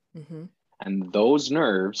frequently. Mm-hmm. And those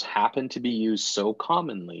nerves happen to be used so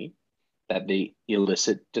commonly that they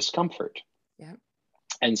elicit discomfort. Yeah.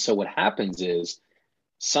 And so what happens is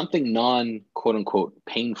something quote unquote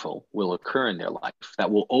painful will occur in their life that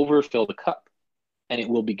will overfill the cup, and it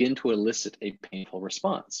will begin to elicit a painful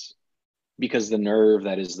response because the nerve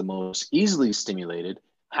that is the most easily stimulated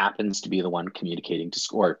happens to be the one communicating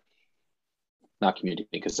not communicating,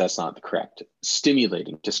 because that's not the correct,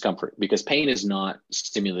 stimulating discomfort, because pain is not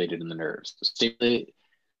stimulated in the nerves.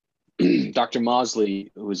 Dr.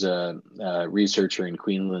 Mosley, who's a researcher in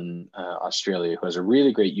Queensland, Australia, who has a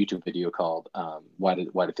really great YouTube video called Why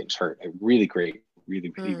Do Things Hurt? A really great,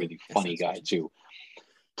 really funny guy too.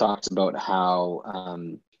 Talks about how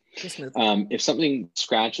if something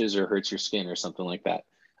scratches or hurts your skin or something like that,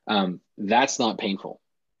 that's not painful.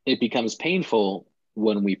 It becomes painful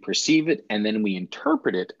when we perceive it and then we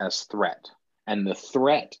interpret it as threat. And the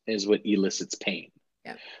threat is what elicits pain.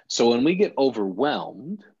 Yeah. So when we get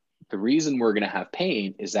overwhelmed, the reason we're going to have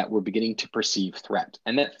pain is that we're beginning to perceive threat.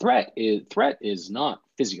 And that threat is not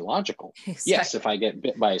physiological. Exactly. Yes, if I get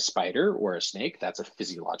bit by a spider or a snake, that's a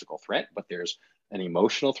physiological threat, but there's an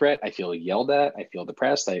emotional threat. I feel yelled at. I feel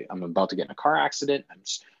depressed. I'm about to get in a car accident.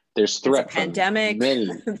 There's threat. It's a pandemic.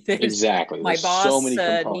 Exactly. My There's boss so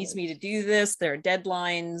many needs me to do this. There are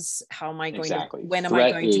deadlines. How am I going to, when am threat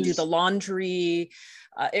I going to do the laundry?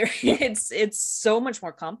 It's so much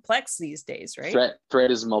more complex these days, right?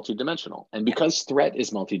 Threat is multidimensional. And because threat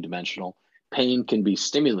is multidimensional, pain can be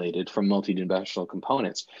stimulated from multidimensional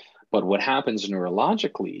components. But what happens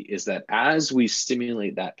neurologically is that as we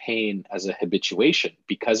stimulate that pain as a habituation,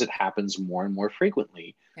 because it happens more and more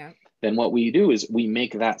frequently, then what we do is we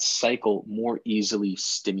make that cycle more easily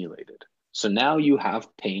stimulated. So now you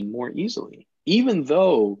have pain more easily, even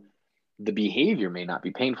though the behavior may not be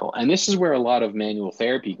painful. And this is where a lot of manual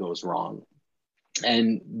therapy goes wrong.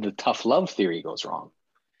 And the tough love theory goes wrong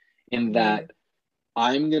in that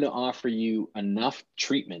I'm going to offer you enough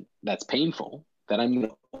treatment that's painful that I'm going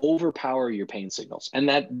to overpower your pain signals. And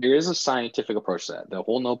that there is a scientific approach to that. The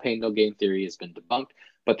whole no pain, no gain theory has been debunked,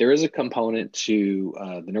 but there is a component to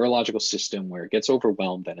the neurological system where it gets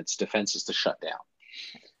overwhelmed and its defense is to shut down.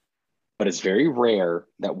 But it's very rare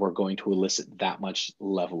that we're going to elicit that much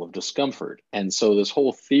level of discomfort. And so this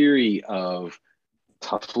whole theory of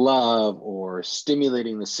tough love or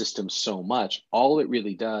stimulating the system so much, all it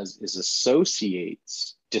really does is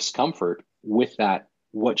associates discomfort with that.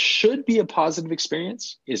 What should be a positive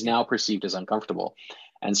experience is now perceived as uncomfortable.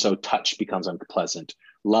 And so touch becomes unpleasant,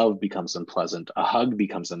 love becomes unpleasant, a hug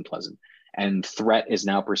becomes unpleasant, and threat is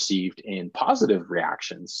now perceived in positive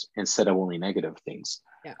reactions instead of only negative things.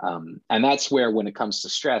 Yeah. And that's where, when it comes to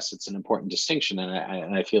stress, it's an important distinction.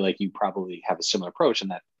 And I feel like you probably have a similar approach in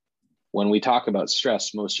that when we talk about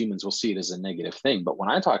stress, most humans will see it as a negative thing. But when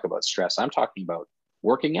I talk about stress, I'm talking about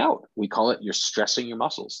working out. We call it you're stressing your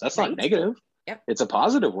muscles. That's not negative. Yep. It's a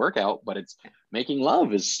positive workout, but it's making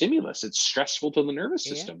love is stimulus. It's stressful to the nervous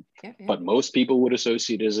system. But most people would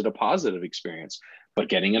associate it as a positive experience. But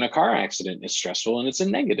getting in a car accident is stressful and it's a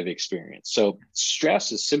negative experience. So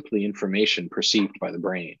stress is simply information perceived by the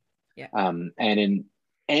brain. Yeah. And in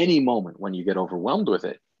any moment when you get overwhelmed with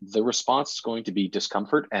it, the response is going to be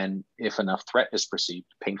discomfort. And if enough threat is perceived,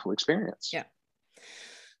 painful experience. Yeah.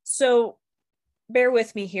 So bear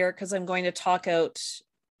with me here, because I'm going to talk out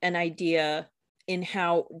an idea in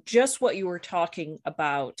how just what you were talking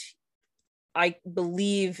about, I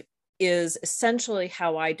believe, is essentially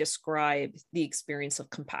how I describe the experience of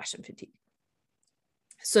compassion fatigue.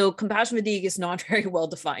 So compassion fatigue is not very well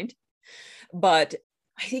defined, but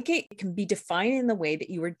I think it can be defined in the way that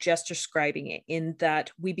you were just describing it, in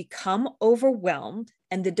that we become overwhelmed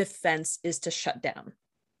and the defense is to shut down.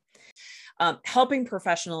 Helping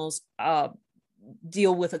professionals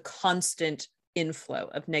deal with a constant inflow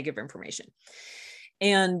of negative information.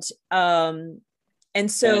 And so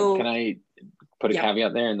can I put a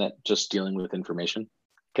caveat there, in that just dealing with information,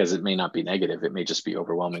 because it may not be negative, it may just be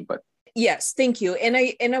overwhelming. But yes, thank you.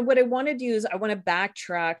 And what I want to do is I want to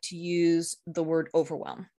backtrack to use the word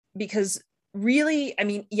overwhelm, because really, I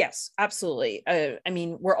mean, yes, absolutely. I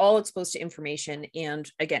mean, we're all exposed to information, and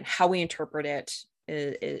again, how we interpret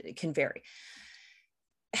it can vary.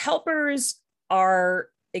 Helpers are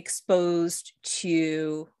exposed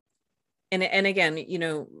to, and again, you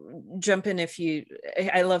know, jump in if you,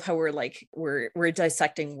 I love how we're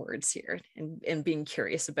dissecting words here and being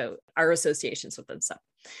curious about our associations with them. So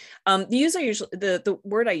the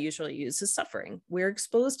word I usually use is suffering. We're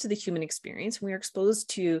exposed to the human experience.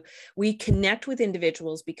 We connect with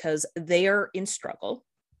individuals because they are in struggle,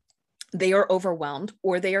 they are overwhelmed,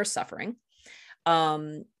 or they are suffering.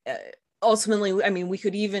 Ultimately, I mean, we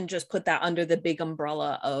could even just put that under the big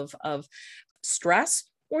umbrella of stress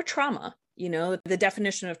or trauma. You know, the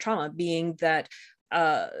definition of trauma being that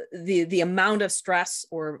the amount of stress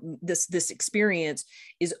or this experience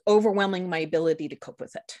is overwhelming my ability to cope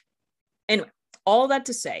with it. Anyway, all that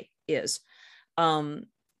to say is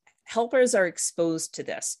helpers are exposed to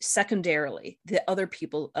this secondarily, the other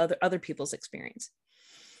people's experience.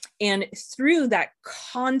 And through that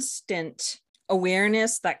constant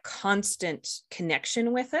awareness, that constant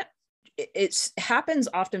connection with it, it happens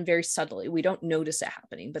often very subtly. We don't notice it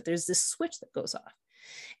happening, but there's this switch that goes off.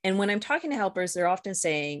 And when I'm talking to helpers, they're often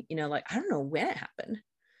saying, you know, like, I don't know when it happened,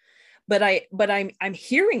 but I'm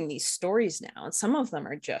hearing these stories now, and some of them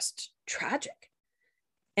are just tragic.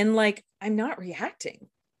 And like, I'm not reacting.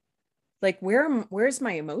 Like, where's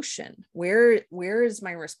my emotion? Where is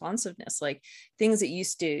my responsiveness? Like, things that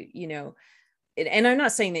used to, you know, and I'm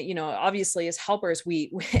not saying that, you know, obviously as helpers, we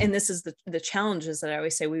and this is the challenges that I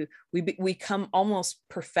always say, we come almost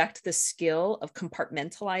perfect the skill of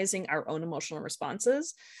compartmentalizing our own emotional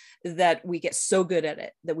responses, that we get so good at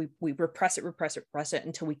it that we repress it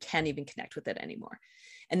until we can't even connect with it anymore.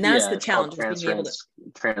 And that's the challenge, is being able to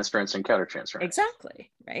transference and countertransference.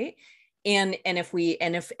 Exactly. Right. And if we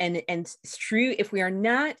are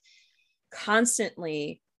not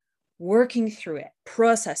constantly working through it,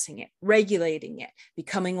 processing it, regulating it,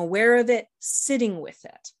 becoming aware of it, sitting with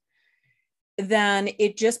it, then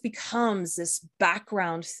it just becomes this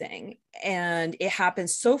background thing. And it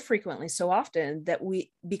happens so frequently, so often, that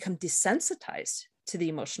we become desensitized to the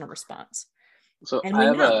emotional response. So and I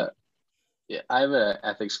have an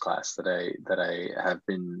ethics class that I have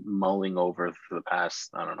been mulling over for the past,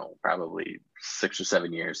 I don't know, probably 6 or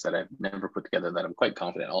 7 years, that I've never put together, that I'm quite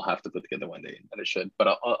confident I'll have to put together one day, that I should.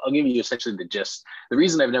 But I'll give you essentially the gist. The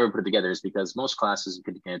reason I've never put it together is because most classes in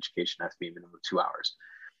continuing education have to be a minimum of 2 hours.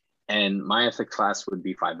 And my ethics class would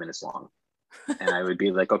be 5 minutes long. And I would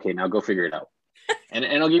be like, okay, now go figure it out. And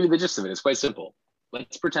I'll give you the gist of it. It's quite simple.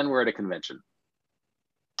 Let's pretend we're at a convention.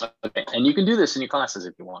 Okay. And you can do this in your classes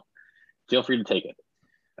if you want. Feel free to take it.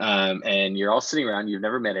 And you're all sitting around, you've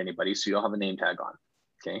never met anybody, so you all have a name tag on.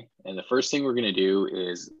 Okay. And the first thing we're going to do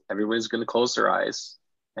is everybody's going to close their eyes,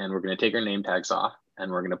 and we're going to take our name tags off,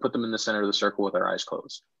 and we're going to put them in the center of the circle with our eyes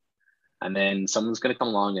closed. And then someone's going to come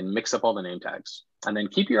along and mix up all the name tags. And then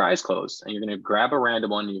keep your eyes closed, and you're going to grab a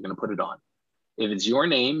random one and you're going to put it on. If it's your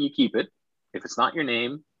name, you keep it. If it's not your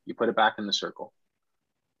name, you put it back in the circle.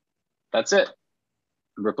 That's it.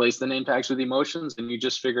 Replace the name tags with emotions, and you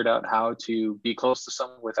just figured out how to be close to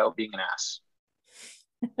someone without being an ass.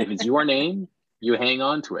 If it's your name, you hang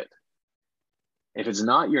on to it. If it's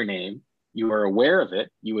not your name, you are aware of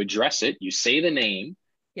it, you address it, you say the name,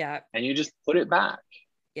 and you just put it back.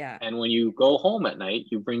 And when you go home at night,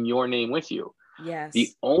 you bring your name with you. The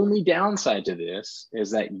only downside to this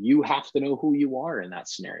is that you have to know who you are in that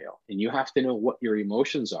scenario, and you have to know what your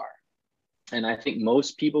emotions are. And I think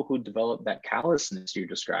most people who develop that callousness you're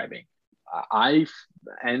describing,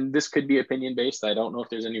 and this could be opinion based. I don't know if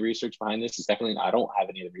there's any research behind this. It's definitely, I don't have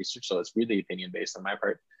any of the research, so it's really opinion based on my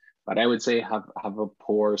part. But I would say have a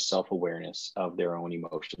poor self-awareness of their own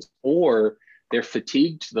emotions, or they're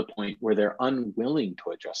fatigued to the point where they're unwilling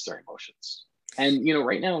to address their emotions. And,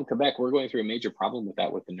 right now in Quebec, we're going through a major problem with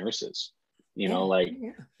that with the nurses.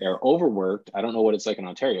 They're overworked. I don't know what it's like in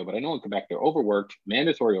Ontario, but I know in Quebec, they're overworked,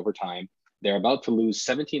 mandatory overtime. They're about to lose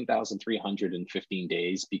 17,315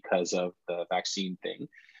 days because of the vaccine thing,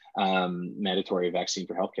 mandatory vaccine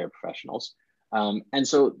for healthcare professionals. And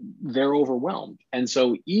so they're overwhelmed. And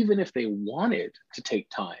so even if they wanted to take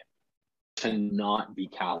time to not be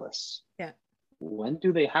callous, when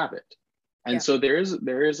do they have it? And so there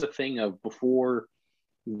is a thing of, before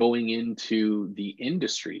going into the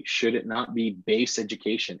industry, should it not be base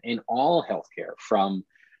education in all healthcare, from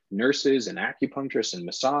nurses and acupuncturists and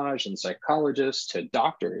massage and psychologists to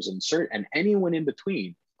doctors and anyone in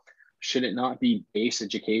between? Should it not be base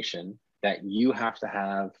education that you have to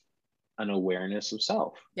have an awareness of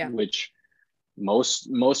self, which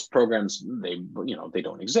most programs, they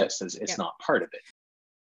don't exist. It's not part of it.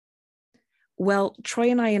 Well,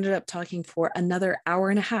 Troy and I ended up talking for another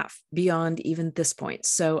hour and a half beyond even this point.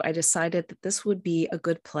 So I decided that this would be a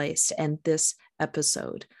good place to end this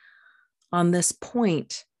episode on this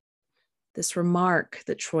point, this remark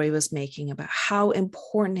that Troy was making about how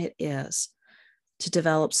important it is to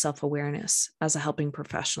develop self-awareness as a helping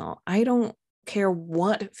professional. I don't care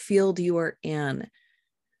what field you are in.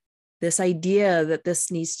 This idea that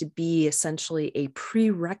this needs to be essentially a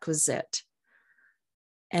prerequisite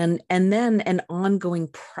and then an ongoing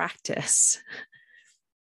practice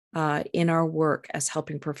in our work as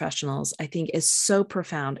helping professionals, I think is so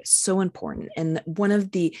profound, so important. And one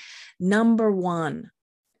of the number one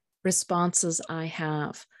responses I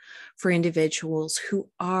have for individuals who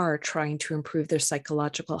are trying to improve their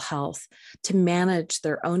psychological health, to manage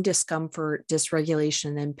their own discomfort,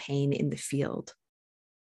 dysregulation, and pain in the field.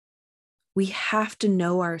 We have to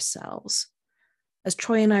know ourselves. As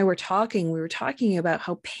Troy and I were talking, we were talking about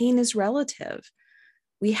how pain is relative.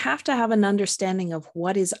 We have to have an understanding of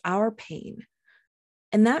what is our pain.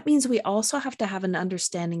 And that means we also have to have an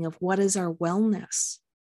understanding of what is our wellness.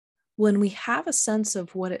 When we have a sense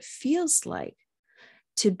of what it feels like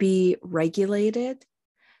to be regulated,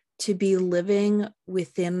 to be living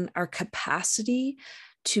within our capacity,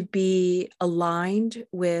 to be aligned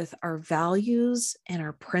with our values and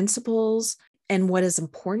our principles and what is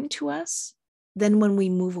important to us, then when we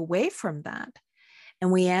move away from that and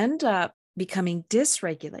we end up becoming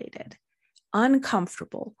dysregulated,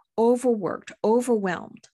 uncomfortable, overworked,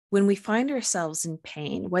 overwhelmed, when we find ourselves in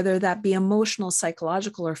pain, whether that be emotional,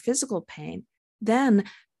 psychological, or physical pain, then,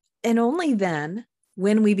 and only then,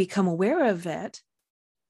 when we become aware of it,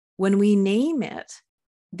 when we name it,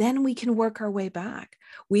 then we can work our way back.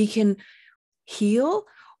 We can heal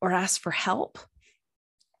or ask for help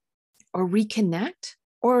or reconnect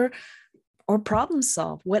or problem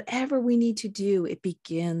solve. Whatever we need to do, it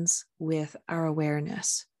begins with our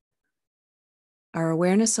awareness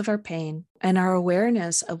of our pain and our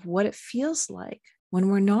awareness of what it feels like when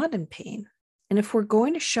we're not in pain. And if we're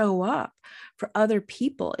going to show up for other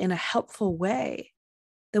people in a helpful way,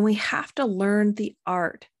 then we have to learn the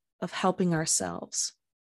art of helping ourselves.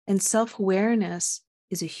 And self-awareness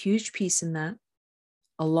is a huge piece in that,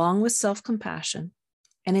 along with self-compassion.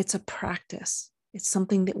 And it's a practice. It's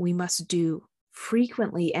something that we must do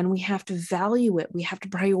frequently, and we have to value it. We have to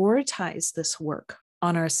prioritize this work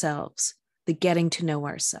on ourselves, the getting to know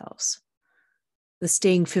ourselves, the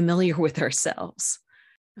staying familiar with ourselves.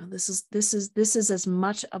 Now, this is as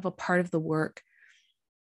much of a part of the work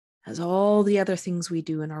as all the other things we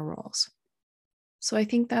do in our roles. So I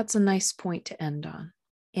think that's a nice point to end on.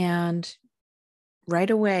 And right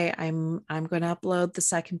away, I'm going to upload the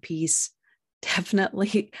second piece,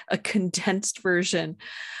 definitely a condensed version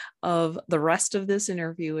of the rest of this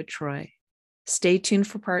interview with Troy. Stay tuned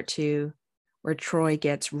for part 2, where Troy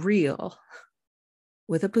gets real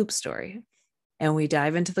with a poop story, and we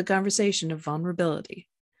dive into the conversation of vulnerability.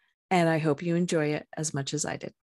 And I hope you enjoy it as much as I did.